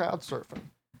when he was crowd surfing.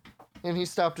 And he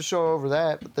stopped a show over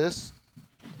that, but this,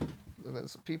 and then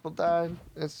some people died.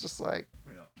 It's just like,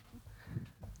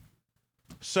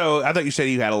 So I thought you said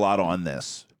you had a lot on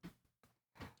this.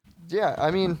 yeah, I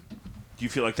mean, Do you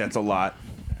feel like that's a lot?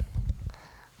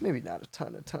 maybe not a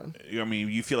ton. I mean,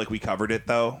 you feel like we covered it,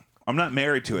 though? I'm not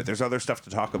married to it. There's other stuff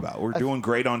to talk about. We're doing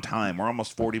great on time. We're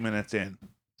almost 40 minutes in.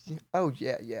 Oh,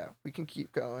 yeah. We can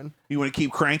keep going. You want to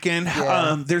keep cranking?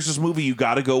 Yeah. There's this movie you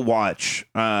got to go watch.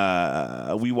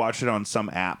 We watched it on some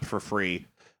app for free.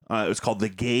 It was called The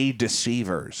Gay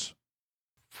Deceivers.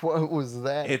 What was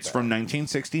that? It's about? from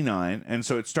 1969. And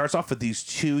so it starts off with these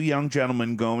two young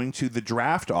gentlemen going to the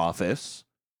draft office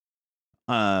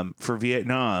for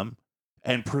Vietnam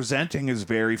and presenting as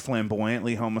very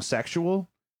flamboyantly homosexual,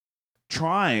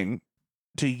 trying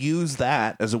to use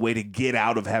that as a way to get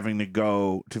out of having to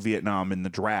go to Vietnam in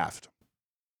the draft.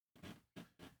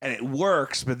 And it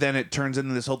works, but then it turns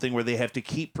into this whole thing where they have to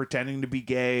keep pretending to be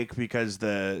gay because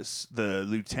the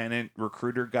lieutenant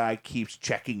recruiter guy keeps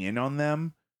checking in on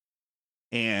them,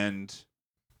 and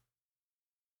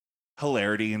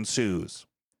hilarity ensues.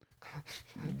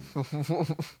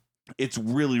 It's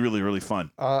really, really, really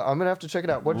fun. I'm gonna have to check it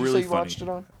out. What did Really you say you funny. watched it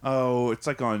on? Oh, it's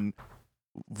like on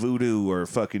Voodoo or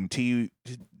fucking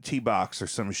T-Box or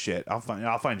some shit. I'll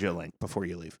find you a link before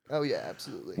you leave. Oh yeah,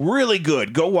 absolutely. Really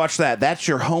good. Go watch that. That's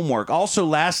your homework. Also,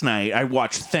 last night I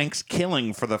watched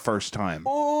Thanksgiving for the first time.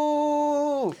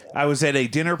 Oh, I was at a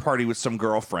dinner party with some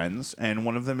girlfriends, and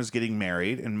one of them is getting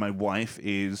married, and my wife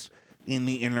is in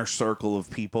the inner circle of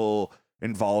people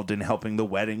involved in helping the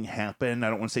wedding happen. I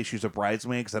don't want to say she's a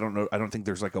bridesmaid because I don't think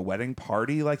there's like a wedding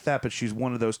party like that, but she's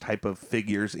one of those type of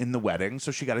figures in the wedding.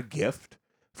 So she got a gift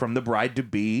from the bride to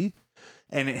be,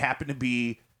 and it happened to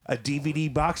be a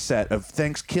DVD box set of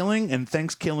Thanksgiving and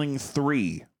Thanksgiving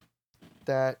 3,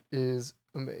 that is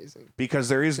amazing. because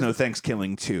there is no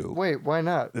Thanksgiving 2. Wait, why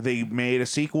not? They made a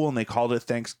sequel and they called it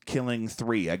Thanksgiving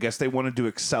 3. I guess they wanted to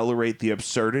accelerate the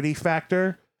absurdity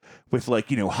factor with, like,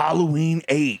 Halloween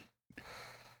 8,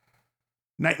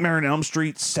 Nightmare on Elm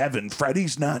Street 7,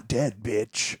 Freddy's not dead,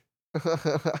 bitch.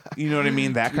 You know what I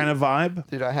mean? That kind of vibe.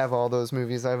 Dude, I have all those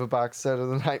movies. I have a box set of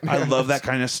the Nightmare. I love that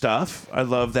kind of stuff. I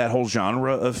love that whole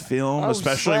genre of film, Oh,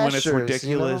 especially when it's slashers,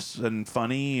 ridiculous and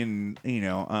funny. And you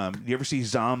ever see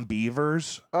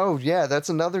Zombievers? Oh yeah, that's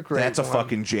another great. That's a one.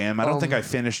 fucking jam. I don't think I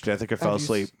finished it. I think I fell Have you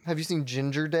asleep. Have you seen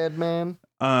Ginger Dead Man?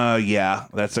 Yeah,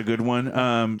 that's a good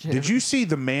one. Did you see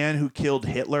The Man Who Killed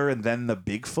Hitler and Then the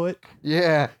Bigfoot?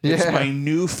 Yeah, It's yeah. my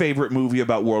new favorite movie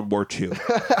about World War II.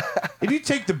 If you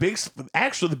take the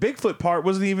Bigfoot part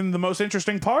wasn't even the most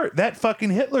interesting part. That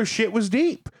fucking Hitler shit was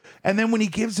deep. And then when he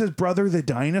gives his brother the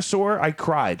dinosaur, I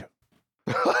cried.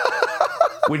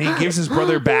 When he gives his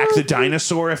brother back the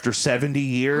dinosaur after 70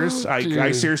 years,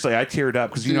 I seriously, I teared up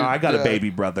because, I got a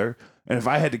baby brother. And if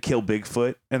I had to kill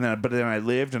Bigfoot, but then I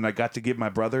lived and I got to give my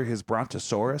brother his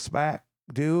Brontosaurus back,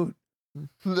 dude.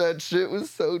 That shit was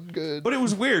so good. But it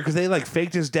was weird because they like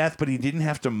faked his death, but he didn't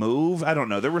have to move. I don't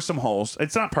know. There were some holes.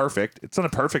 It's not perfect. It's not a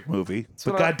perfect movie.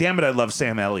 But God damn it, I love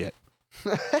Sam Elliott.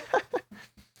 I'm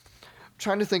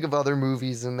trying to think of other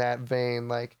movies in that vein.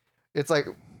 Like, it's like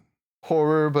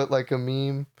horror, but like a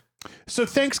meme. So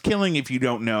Thanksgiving, if you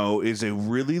don't know, is a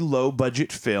really low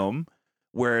budget film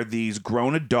where these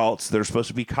grown adults that are supposed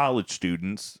to be college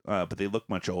students, but they look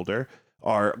much older,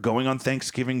 are going on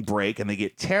Thanksgiving break, and they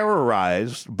get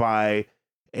terrorized by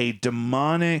a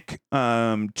demonic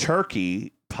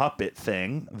turkey puppet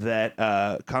thing that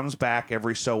comes back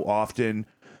every so often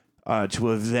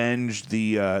to avenge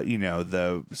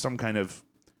the some kind of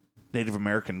Native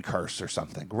American curse or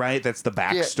something, right? That's the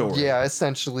backstory. Yeah,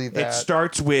 essentially that. It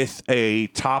starts with a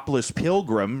topless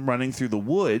pilgrim running through the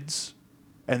woods,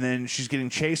 and then she's getting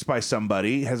chased by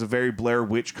somebody, has a very Blair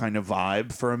Witch kind of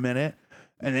vibe for a minute,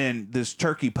 and then this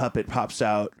turkey puppet pops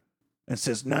out and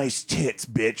says, "Nice tits,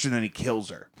 bitch," and then he kills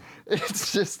her.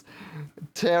 It's just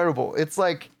terrible. It's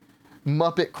like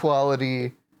Muppet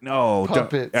quality. No,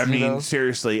 puppets, I mean, you know?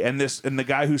 seriously. And the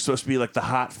guy who's supposed to be like the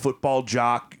hot football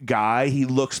jock guy, he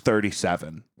looks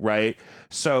 37, right?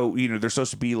 So, they're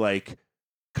supposed to be like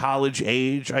college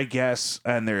age, I guess,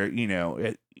 and they're,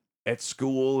 at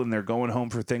school, and they're going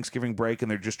home for Thanksgiving break, and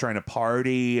they're just trying to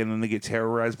party, and then they get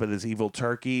terrorized by this evil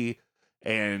turkey.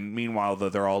 And meanwhile,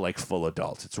 they're all like full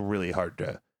adults. It's really hard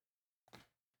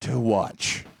to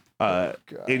watch.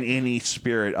 God. in any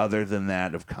spirit other than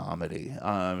that of comedy.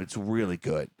 It's really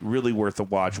good, really worth a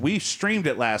watch. We streamed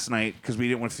it last night because we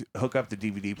didn't want to hook up the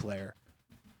DVD player.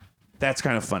 That's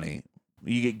kind of funny.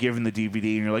 You get given the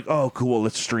DVD and you're like, oh, cool,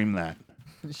 let's stream that.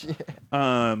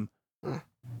 Yeah.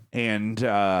 And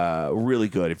really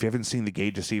good. If you haven't seen The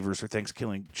Gay Deceivers for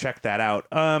Thanksgiving, check that out.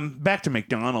 Back to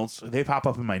McDonald's. They pop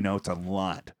up in my notes a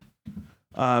lot.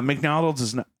 McDonald's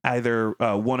is either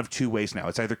one of two ways now.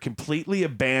 It's either completely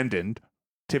abandoned,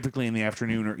 typically in the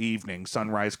afternoon or evening,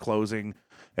 sunrise closing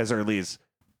as early as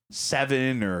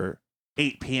 7 or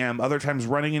 8 p.m. Other times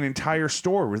running an entire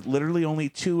store with literally only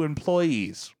 2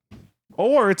 employees.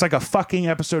 Or it's like a fucking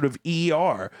episode of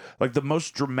ER, like the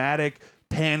most dramatic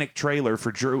panic trailer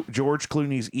for George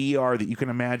Clooney's ER that you can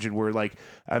imagine, where like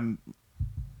I'm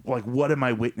like, what am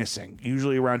I witnessing?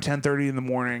 Usually around 10:30 in the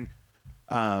morning.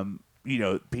 You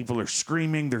know, people are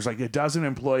screaming. There's like a dozen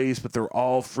employees, but they're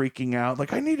all freaking out.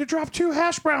 Like, I need to drop 2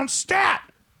 hash browns stat.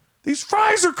 These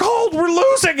fries are cold. We're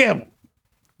losing him.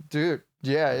 Dude,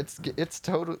 yeah, it's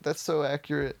total. That's so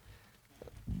accurate.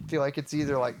 I feel like it's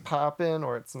either like popping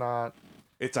or it's not.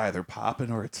 It's either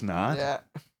popping or it's not. Yeah.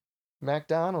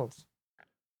 McDonald's.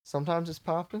 Sometimes it's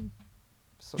popping.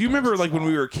 Do you remember like when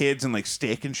we were kids and like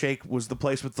Steak and Shake was the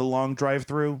place with the long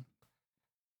drive-through?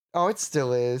 Oh, it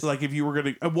still is. Like if you were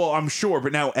gonna, well, I'm sure,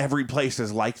 but now every place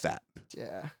is like that.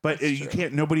 Yeah. But you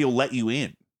can't. Nobody will let you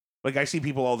in. Like I see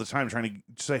people all the time trying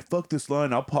to say, "Fuck this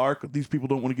line, I'll park." These people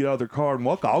don't want to get out of their car and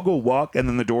walk. I'll go walk, and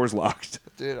then the door's locked.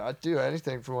 Dude, I'd do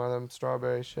anything for one of them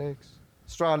strawberry shakes.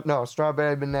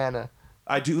 Strawberry banana.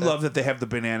 I do love that they have the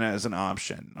banana as an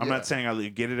option. I'm not saying I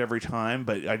get it every time,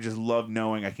 but I just love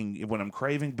knowing I can, when I'm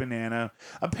craving banana.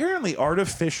 Apparently,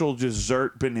 artificial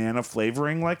dessert banana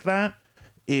flavoring like that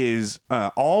is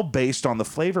all based on the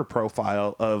flavor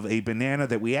profile of a banana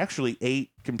that we actually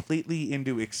ate completely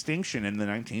into extinction in the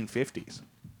 1950s.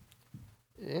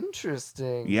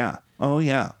 Interesting. Yeah. Oh,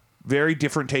 yeah. Very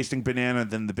different tasting banana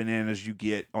than the bananas you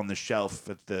get on the shelf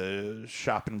at the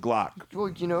shop in Glock. Well,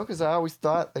 you know, because I always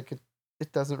thought like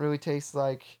it doesn't really taste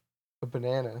like a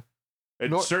banana.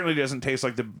 It certainly doesn't taste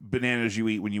like the bananas you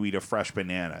eat when you eat a fresh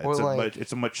banana.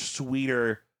 It's a much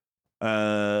sweeter,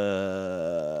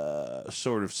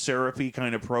 sort of syrupy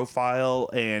kind of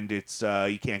profile, and it's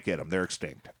you can't get them; they're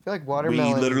extinct. I feel like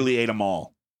watermelon. We literally ate them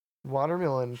all.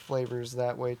 Watermelon flavors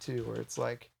that way too, where it's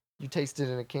like you taste it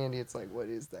in a candy. It's like, what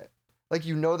is that? Like,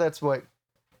 you know, that's what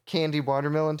candy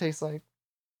watermelon tastes like,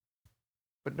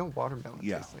 but no watermelon.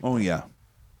 Tastes like that. Yeah.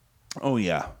 Oh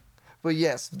yeah. But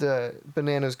yes, the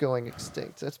banana's going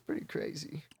extinct. That's pretty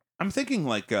crazy. I'm thinking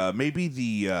like maybe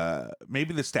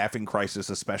the staffing crisis,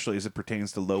 especially as it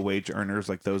pertains to low wage earners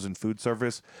like those in food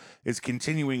service, is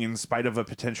continuing in spite of a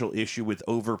potential issue with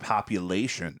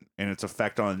overpopulation and its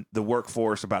effect on the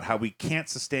workforce, about how we can't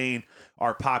sustain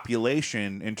our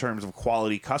population in terms of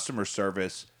quality customer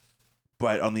service.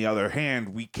 But on the other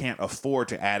hand, we can't afford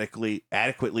to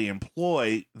adequately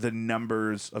employ the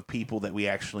numbers of people that we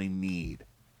actually need.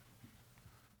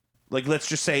 Like, let's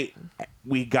just say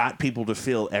we got people to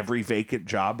fill every vacant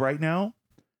job right now,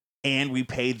 and we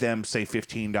paid them, say,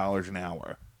 $15 an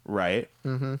hour, right?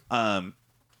 Mm-hmm.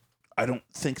 I don't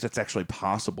think that's actually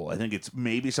possible. I think it's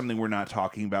maybe something we're not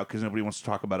talking about because nobody wants to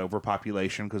talk about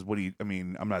overpopulation. Because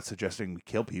I'm not suggesting we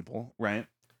kill people, right?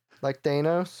 Like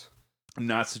Thanos? I'm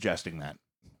not suggesting that.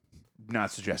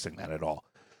 Not suggesting that at all.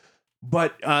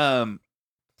 But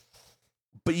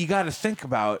you got to think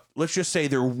about, let's just say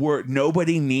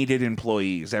nobody needed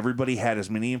employees. Everybody had as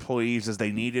many employees as they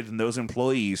needed, and those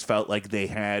employees felt like they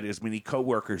had as many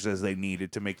coworkers as they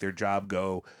needed to make their job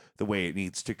go the way it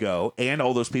needs to go. And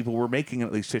all those people were making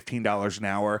at least $15 an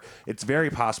hour. It's very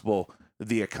possible that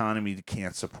the economy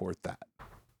can't support that.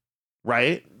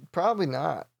 Right? Probably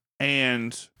not.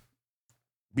 And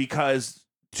because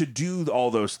to do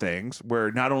all those things,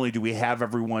 where not only do we have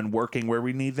everyone working where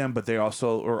we need them, but they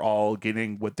also are all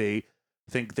getting what they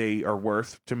think they are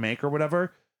worth to make or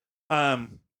whatever,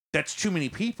 that's too many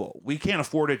people. We can't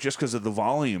afford it just because of the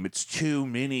volume. It's too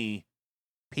many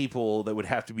people that would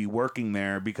have to be working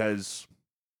there because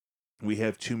we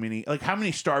have too many. Like, how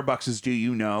many Starbuckses do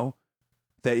you know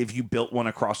that if you built one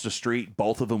across the street,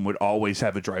 both of them would always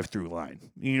have a drive-through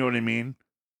line? You know what I mean?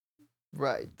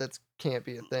 Right. That can't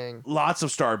be a thing. Lots of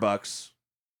Starbucks.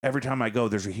 Every time I go,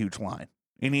 there's a huge line.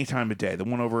 Any time of day. The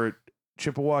one over at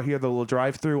Chippewa here, the little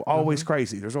drive-through, always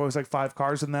crazy. There's always like 5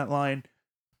 cars in that line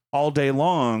all day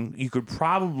long. You could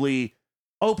probably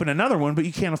open another one, but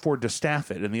you can't afford to staff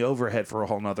it, and the overhead for a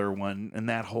whole nother one, and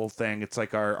that whole thing. It's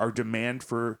like our demand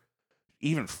for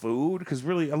even food, because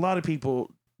really a lot of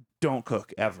people don't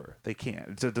cook ever. They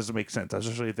can't. It doesn't make sense,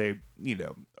 especially if they,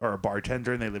 are a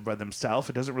bartender and they live by themselves.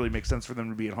 It doesn't really make sense for them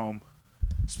to be at home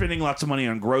spending lots of money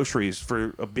on groceries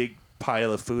for a big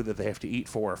pile of food that they have to eat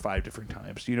 4 or 5 different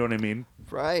times. You know what I mean?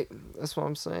 Right. That's what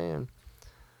I'm saying.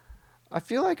 I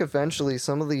feel like eventually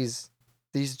some of these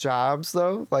jobs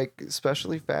though, like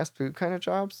especially fast food kind of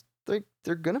jobs,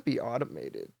 they're gonna be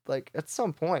automated. Like at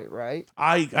some point, right?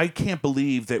 I can't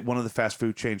believe that one of the fast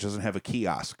food chains doesn't have a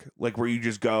kiosk, like where you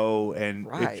just go and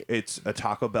Right. it's a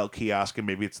Taco Bell kiosk, and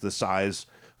maybe it's the size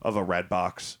of a Red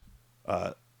Box,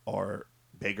 or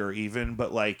bigger even,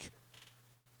 but like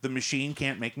the machine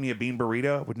can't make me a bean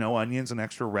burrito with no onions and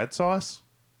extra red sauce.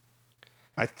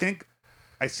 I think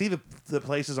I see the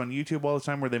places on YouTube all the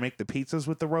time where they make the pizzas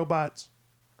with the robots.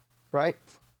 Right.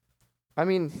 I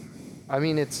mean,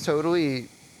 it's totally,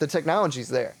 the technology's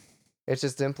there. It's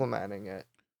just implementing it.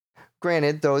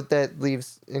 Granted, though, that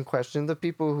leaves in question the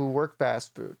people who work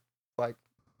fast food. Like,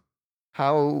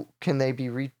 how can they be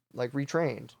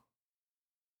retrained?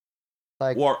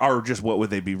 Like, Or just what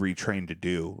would they be retrained to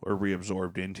do or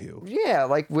reabsorbed into? yeah,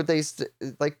 like would they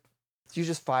like you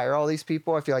just fire all these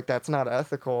people? I feel like that's not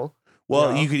ethical.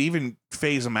 Well, know? you could even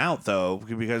phase them out though,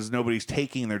 because nobody's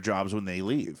taking their jobs when they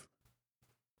leave.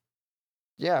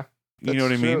 Yeah, You know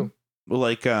what I that's mean? true. Well,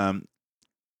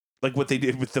 like what they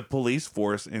did with the police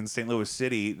force in St. Louis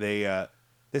City, they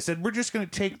said we're just going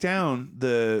to take down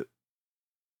the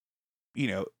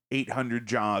 800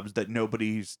 jobs that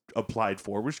nobody's applied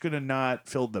for. We're just going to not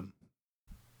fill them.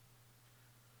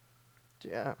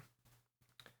 Yeah.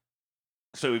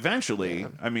 So eventually, Yeah.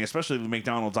 I mean, especially the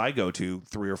McDonald's I go to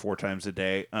 3 or 4 times a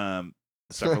day,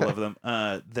 several of them,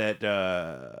 that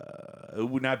it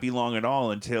would not be long at all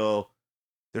until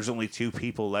there's only 2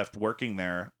 people left working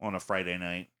there on a Friday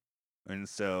night. And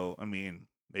so, I mean,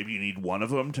 maybe you need one of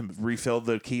them to refill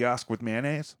the kiosk with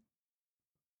mayonnaise.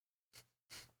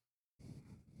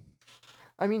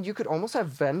 I mean, you could almost have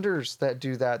vendors that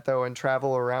do that though and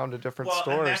travel around to different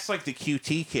stores. And that's like the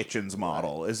QT Kitchens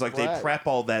model. Is like they Right. prep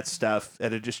all that stuff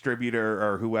at a distributor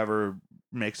or whoever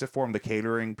makes it for them, the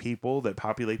catering people that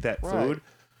populate that Right. food,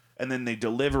 and then they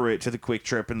deliver it to the Quick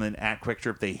Trip, and then at Quick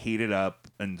Trip they heat it up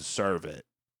and serve it.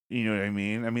 You know what I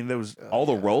mean? I mean, all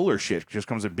the roller shit just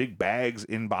comes in big bags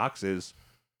in boxes.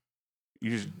 You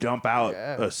just dump out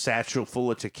a satchel full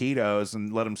of taquitos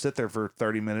and let them sit there for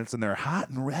 30 minutes, and they're hot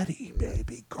and ready,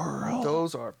 baby girl.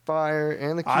 Those are fire,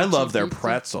 and the I love their QT.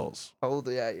 pretzels. Oh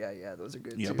yeah, those are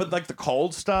good Yeah, too. but like the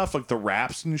cold stuff, like the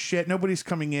wraps and shit, nobody's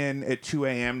coming in at 2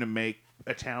 a.m. to make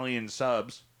Italian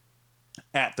subs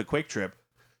at the Quick Trip.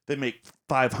 They make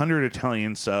 500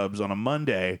 Italian subs on a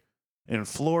Monday in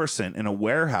Florissant in a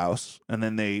warehouse, and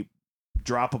then they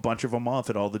drop a bunch of them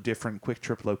off at all the different Quick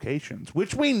Trip locations,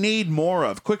 which we need more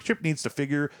of. Quick Trip needs to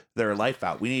figure their life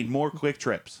out. We need more Quick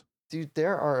Trips. Dude,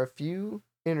 there are a few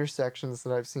intersections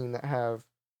that I've seen that have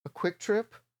a Quick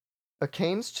Trip, a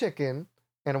Cane's Chicken,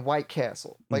 and a White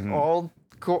Castle, like all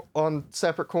on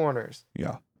separate corners.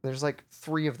 Yeah. There's like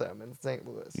 3 of them in St.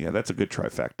 Louis. Yeah, that's a good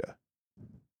trifecta.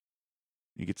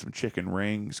 You get some chicken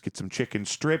rings, get some chicken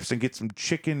strips, and get some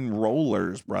chicken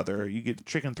rollers, brother. You get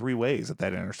chicken 3 ways at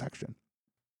that intersection.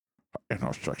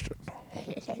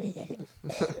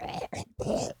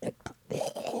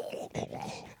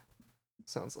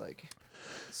 Sounds like.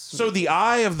 So the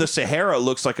Eye of the Sahara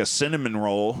looks like a cinnamon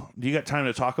roll. Do you got time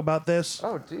to talk about this?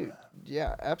 Oh, dude.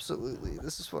 Yeah, absolutely.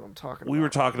 This is what I'm talking about. We were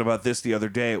talking about this the other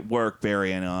day at work,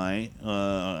 Barry and I.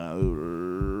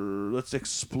 Let's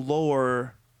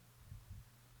explore.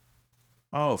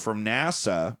 Oh, from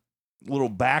NASA. Little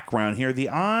background here. The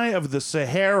Eye of the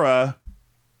Sahara,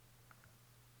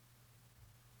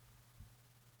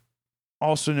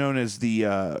 also known as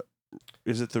the,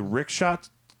 is it the Richat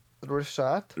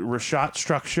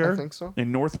structure? I think so.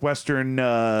 In northwestern,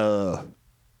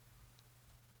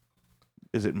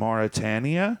 is it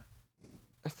Mauritania?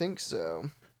 I think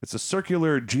so. It's a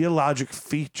circular geologic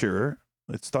feature.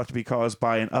 It's thought to be caused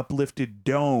by an uplifted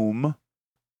dome.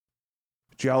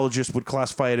 Geologists would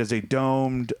classify it as a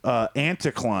domed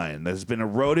anticline that has been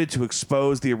eroded to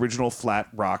expose the original flat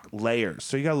rock layers.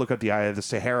 So you got to look at the Eye of the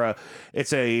Sahara.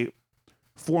 It's a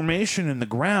formation in the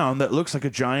ground that looks like a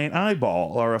giant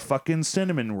eyeball or a fucking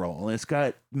cinnamon roll. It's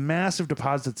got massive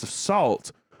deposits of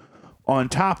salt on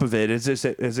top of it, as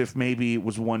if maybe it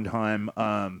was one time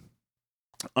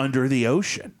under the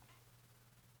ocean.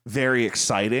 Very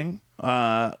exciting.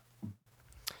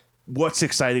 What's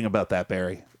exciting about that,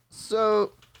 Barry?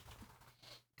 So,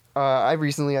 I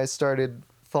started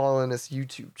following this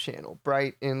YouTube channel,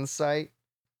 Bright Insight.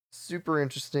 Super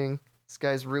interesting. This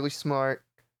guy's really smart.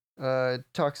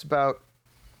 Talks about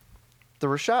the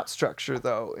Rashat structure,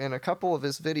 though, in a couple of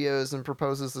his videos, and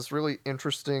proposes this really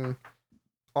interesting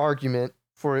argument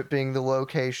for it being the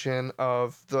location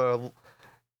of the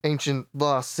ancient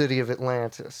lost city of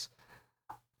Atlantis.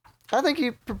 I think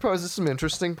he proposes some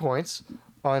interesting points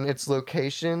on its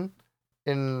location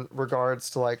in regards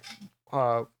to like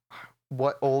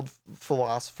what old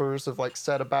philosophers have like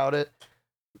said about it.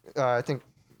 I think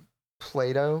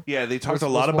Plato. Yeah, they talked was a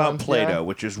lot about one, Plato, yeah.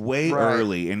 which is way Right.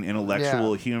 early in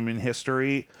intellectual human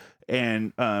history.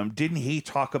 And didn't he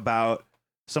talk about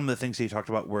some of the things he talked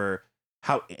about were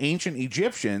how ancient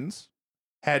Egyptians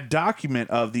had document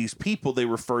of these people they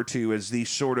refer to as these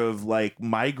sort of like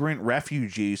migrant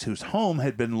refugees whose home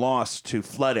had been lost to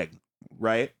flooding,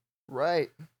 right? Right.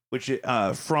 Which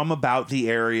from about the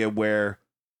area where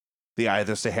the Eye of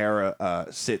the Sahara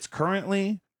sits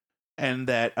currently. And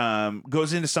that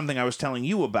goes into something I was telling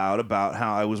you about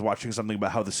how I was watching something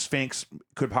about how the Sphinx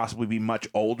could possibly be much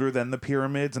older than the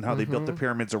pyramids and how they built the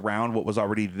pyramids around what was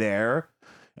already there.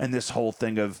 And this whole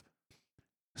thing of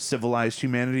civilized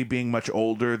humanity being much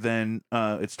older than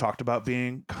it's talked about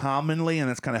being commonly. And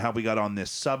that's kind of how we got on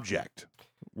this subject.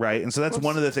 Right. And so that's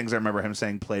one of the things I remember him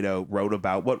saying Plato wrote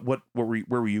about. Where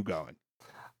were you going?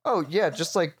 Oh, yeah.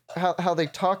 Just like how they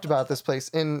talked about this place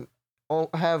and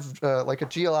have like a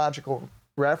geological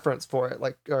reference for it,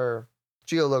 like, or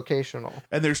geolocational.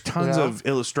 And there's tons of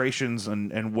illustrations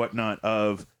and whatnot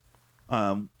of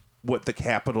what the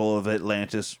capital of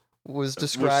Atlantis was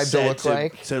described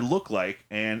to look like,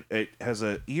 and it has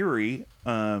a eerie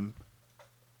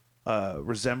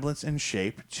resemblance in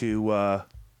shape to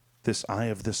this Eye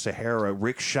of the Sahara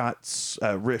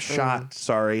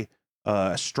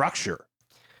structure.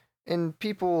 And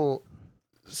people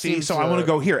I want to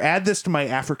go here. Add this to my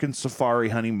African safari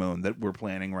honeymoon that we're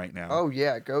planning right now. Oh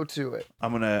yeah, go to it. I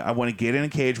want to get in a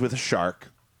cage with a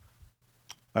shark.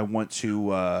 I want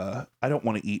to I don't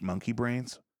want to eat monkey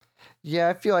brains. Yeah,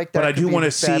 I feel like that. But I do want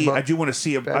to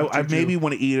see. I maybe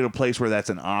want to eat at a place where that's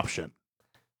an option.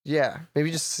 Yeah,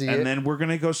 maybe just see it. And then we're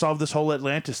going to go solve this whole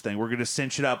Atlantis thing. We're going to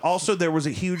cinch it up. Also, there was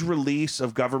a huge release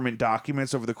of government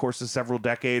documents over the course of several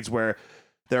decades where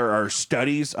there are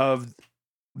studies of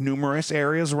numerous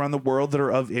areas around the world that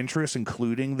are of interest,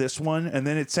 including this one. And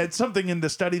then it said something in the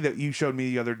study that you showed me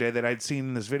the other day that I'd seen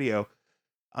in this video,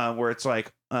 where it's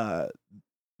like the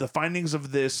findings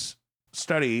of this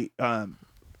study I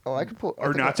can pull.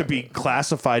 are not to be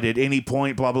classified at any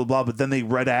point, blah, blah, blah. But then they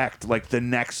redact like the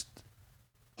next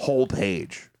whole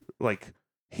page, like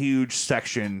huge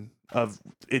section of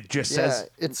it just says.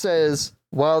 It says,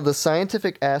 while the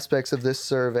scientific aspects of this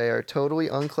survey are totally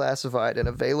unclassified and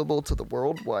available to the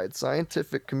worldwide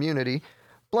scientific community,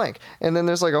 blank. And then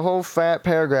there's like a whole fat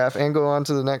paragraph and go on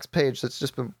to the next page that's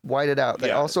just been whited out.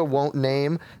 They also won't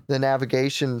name the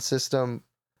navigation system,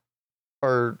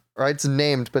 or it's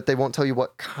named, but they won't tell you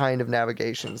what kind of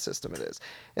navigation system it is.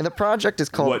 And the project is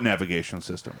called... What navigation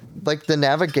system? Like the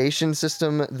navigation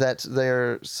system that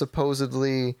they're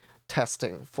supposedly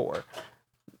testing for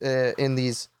in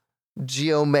these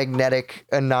geomagnetic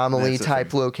anomaly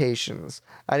type locations.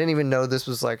 I didn't even know this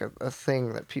was like a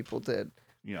thing that people did.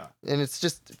 Yeah. And it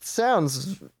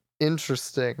sounds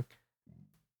interesting.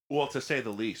 Well, to say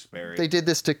the least, Barry. They did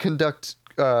this to conduct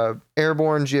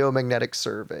airborne geomagnetic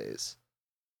surveys.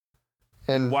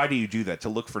 And why do you do that? To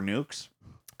look for nukes?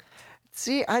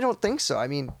 See, I don't think so. I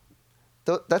mean,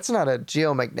 that's not a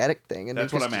geomagnetic thing. And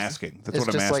that's what I'm asking. That's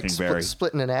what I'm asking, like Barry.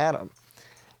 Splitting an atom.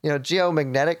 You know,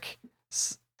 geomagnetic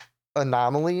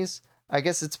anomalies, I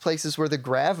guess it's places where the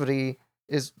gravity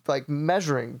is like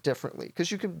measuring differently, because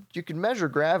you can measure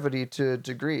gravity to a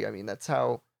degree. I mean, that's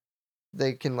how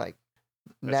they can like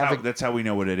navigate. That's how we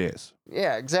know what it is.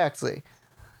 Yeah, exactly.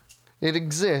 It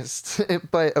exists,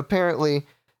 but apparently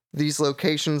these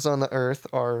locations on the Earth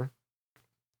are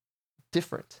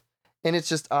different. And it's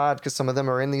just odd because some of them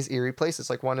are in these eerie places.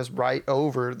 Like one is right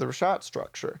over the Rashat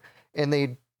structure, and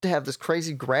they have this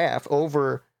crazy graph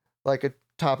over like a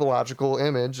topological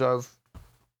image of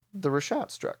the Rashat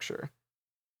structure.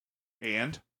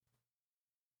 And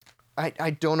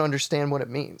I don't understand what it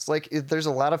means. Like, there's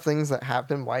a lot of things that have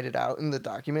been whited out in the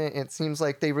document. It seems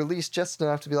like they released just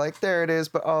enough to be like, there it is,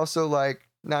 but also like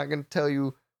not going to tell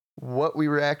you what we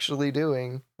were actually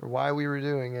doing or why we were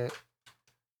doing it.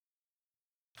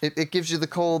 It gives you the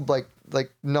cold like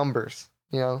numbers,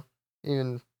 you know,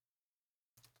 even.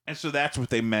 And so that's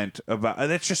what they meant about.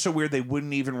 That's just so weird. They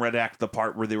wouldn't even redact the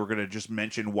part where they were going to just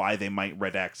mention why they might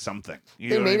redact something.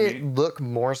 They made it look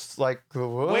more like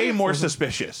way more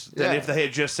suspicious than if they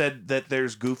had just said that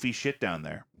there's goofy shit down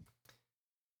there.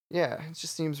 Yeah, it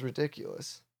just seems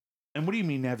ridiculous. And what do you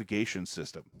mean navigation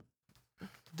system?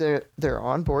 their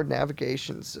onboard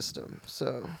navigation system.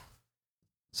 So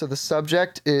the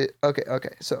subject is okay.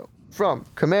 So from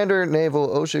Commander Naval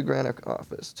Oceanographic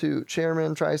Office to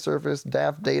Chairman Tri-Surface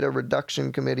DAF Data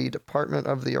Reduction Committee, Department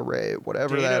of the Array,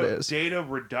 whatever that is. Data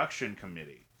Reduction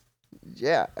Committee.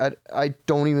 Yeah, I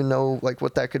don't even know like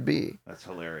what that could be. That's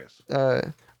hilarious.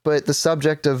 But the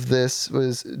subject of this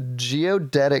was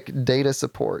Geodetic Data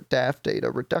Support DAF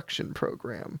Data Reduction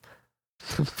Program.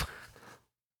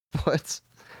 What?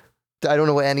 I don't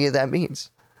know what any of that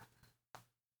means.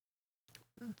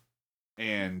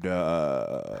 And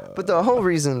but the whole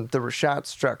reason the Rashat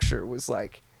structure was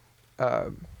like,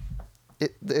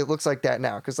 it looks like that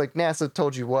now because like NASA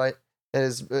told you what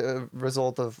as a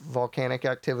result of volcanic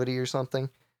activity or something.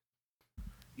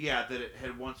 Yeah, that it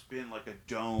had once been like a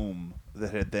dome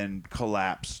that had then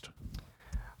collapsed.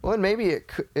 Well, and maybe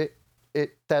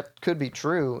it that could be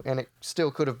true, and it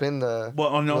still could have been the.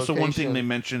 Well, and also one thing location. they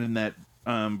mentioned in that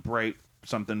Bright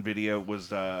something video was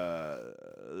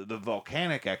the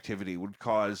volcanic activity would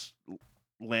cause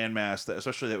landmass that,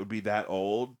 especially that would be that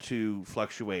old, to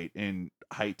fluctuate in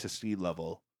height to sea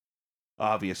level,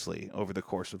 obviously over the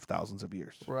course of thousands of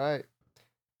years. Right,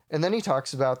 and then he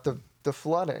talks about the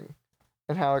flooding,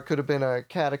 and how it could have been a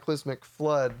cataclysmic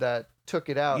flood that took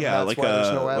it out. Yeah, and that's like why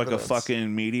there's no like a evidence.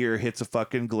 fucking meteor hits a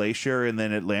fucking glacier, and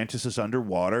then Atlantis is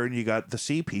underwater, and you got the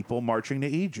sea people marching to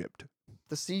Egypt.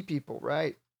 The sea people,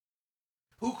 right?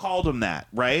 Who called them that?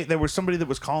 Right? There was somebody that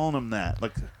was calling them that.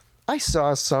 Like, I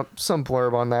saw some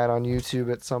blurb on that on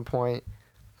YouTube at some point,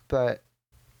 but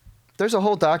there's a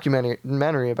whole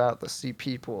documentary about the sea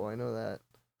people. I know that.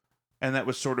 and that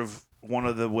was sort of one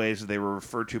of the ways that they were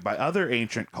referred to by other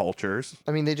ancient cultures.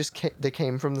 I mean, they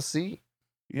came from the sea,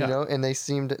 Yeah. you know, and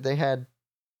they had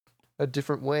a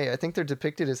different way. I think they're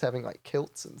depicted as having like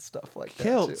kilts and stuff like that.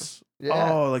 Kilts. Too.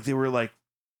 Yeah. Oh, like they were like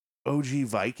OG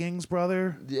Vikings,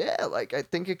 brother. Yeah, like I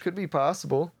think it could be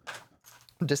possible.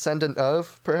 Descendant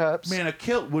of, perhaps. Man, a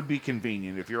kilt would be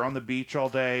convenient if you're on the beach all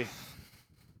day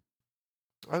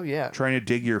Oh yeah. trying to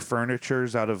dig your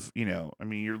furnitures out of, I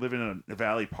mean, you're living in a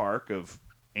valley park of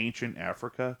ancient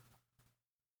Africa,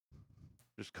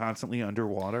 just constantly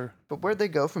underwater. But where'd they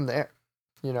go from there?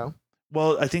 You know?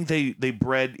 Well, I think they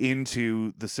bred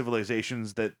into the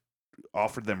civilizations that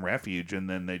offered them refuge, and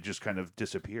then they just kind of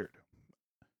disappeared.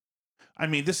 I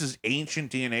mean, this is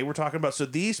ancient DNA we're talking about. So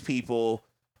these people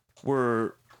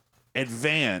were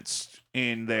advanced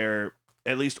in their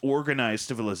at least organized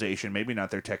civilization, maybe not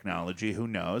their technology, who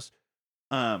knows.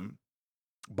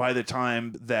 By the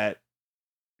time that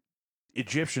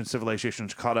Egyptian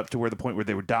civilizations caught up to where the point where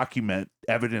they would document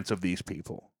evidence of these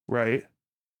people, right?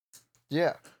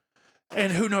 Yeah.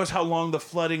 And who knows how long the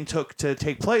flooding took to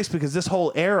take place, because this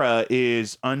whole era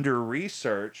is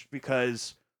under-researched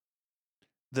because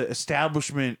the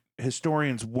establishment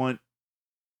historians want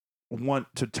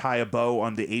to tie a bow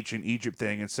on the ancient Egypt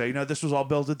thing and say, this was all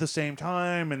built at the same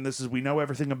time, and we know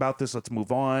everything about this, let's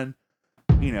move on.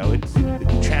 It's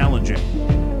challenging.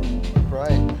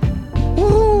 Right.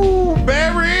 Woo,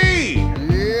 Barry!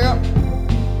 Yeah.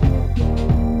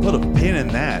 Put a pin in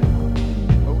that.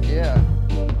 Oh yeah.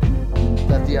 Is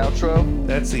that the outro?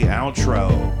 That's the outro.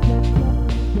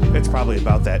 It's probably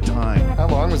about that time. How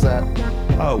long was that?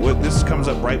 Oh, well, this comes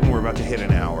up right when we're about to hit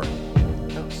an hour.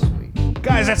 Oh, sweet.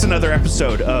 Guys, that's another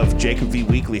episode of Jacob V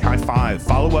Weekly. High five.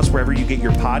 Follow us wherever you get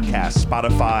your podcasts.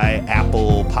 Spotify,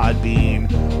 Apple, Podbean,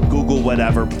 Google,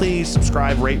 whatever. Please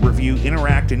subscribe, rate, review,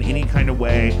 interact in any kind of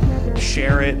way.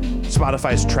 Share it.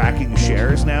 Spotify's tracking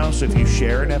shares now, so if you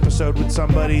share an episode with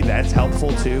somebody, that's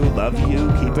helpful too. Love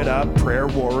you. Keep it up. Prayer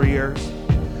warriors.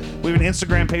 We have an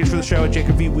Instagram page for the show at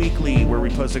Jacob V Weekly, where we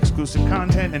post exclusive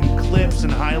content and clips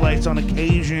and highlights on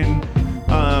occasion.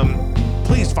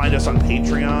 Please find us on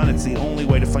Patreon. It's the only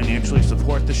way to financially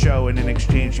support the show, and in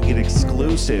exchange you get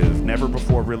exclusive, never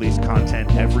before released content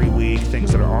every week,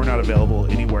 things that are not available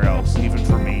anywhere else, even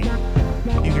for me.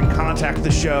 You can contact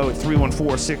the show at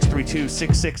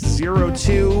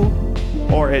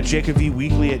 314-632-6602 or at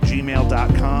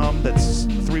jacobvweekly@gmail.com. That's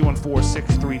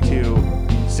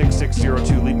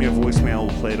 314-632-6602. Leave me a voicemail.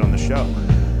 We'll play it on the show.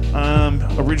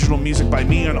 Original music by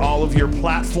me on all of your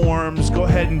platforms. Go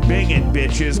ahead and bing it,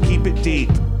 bitches. Keep it deep.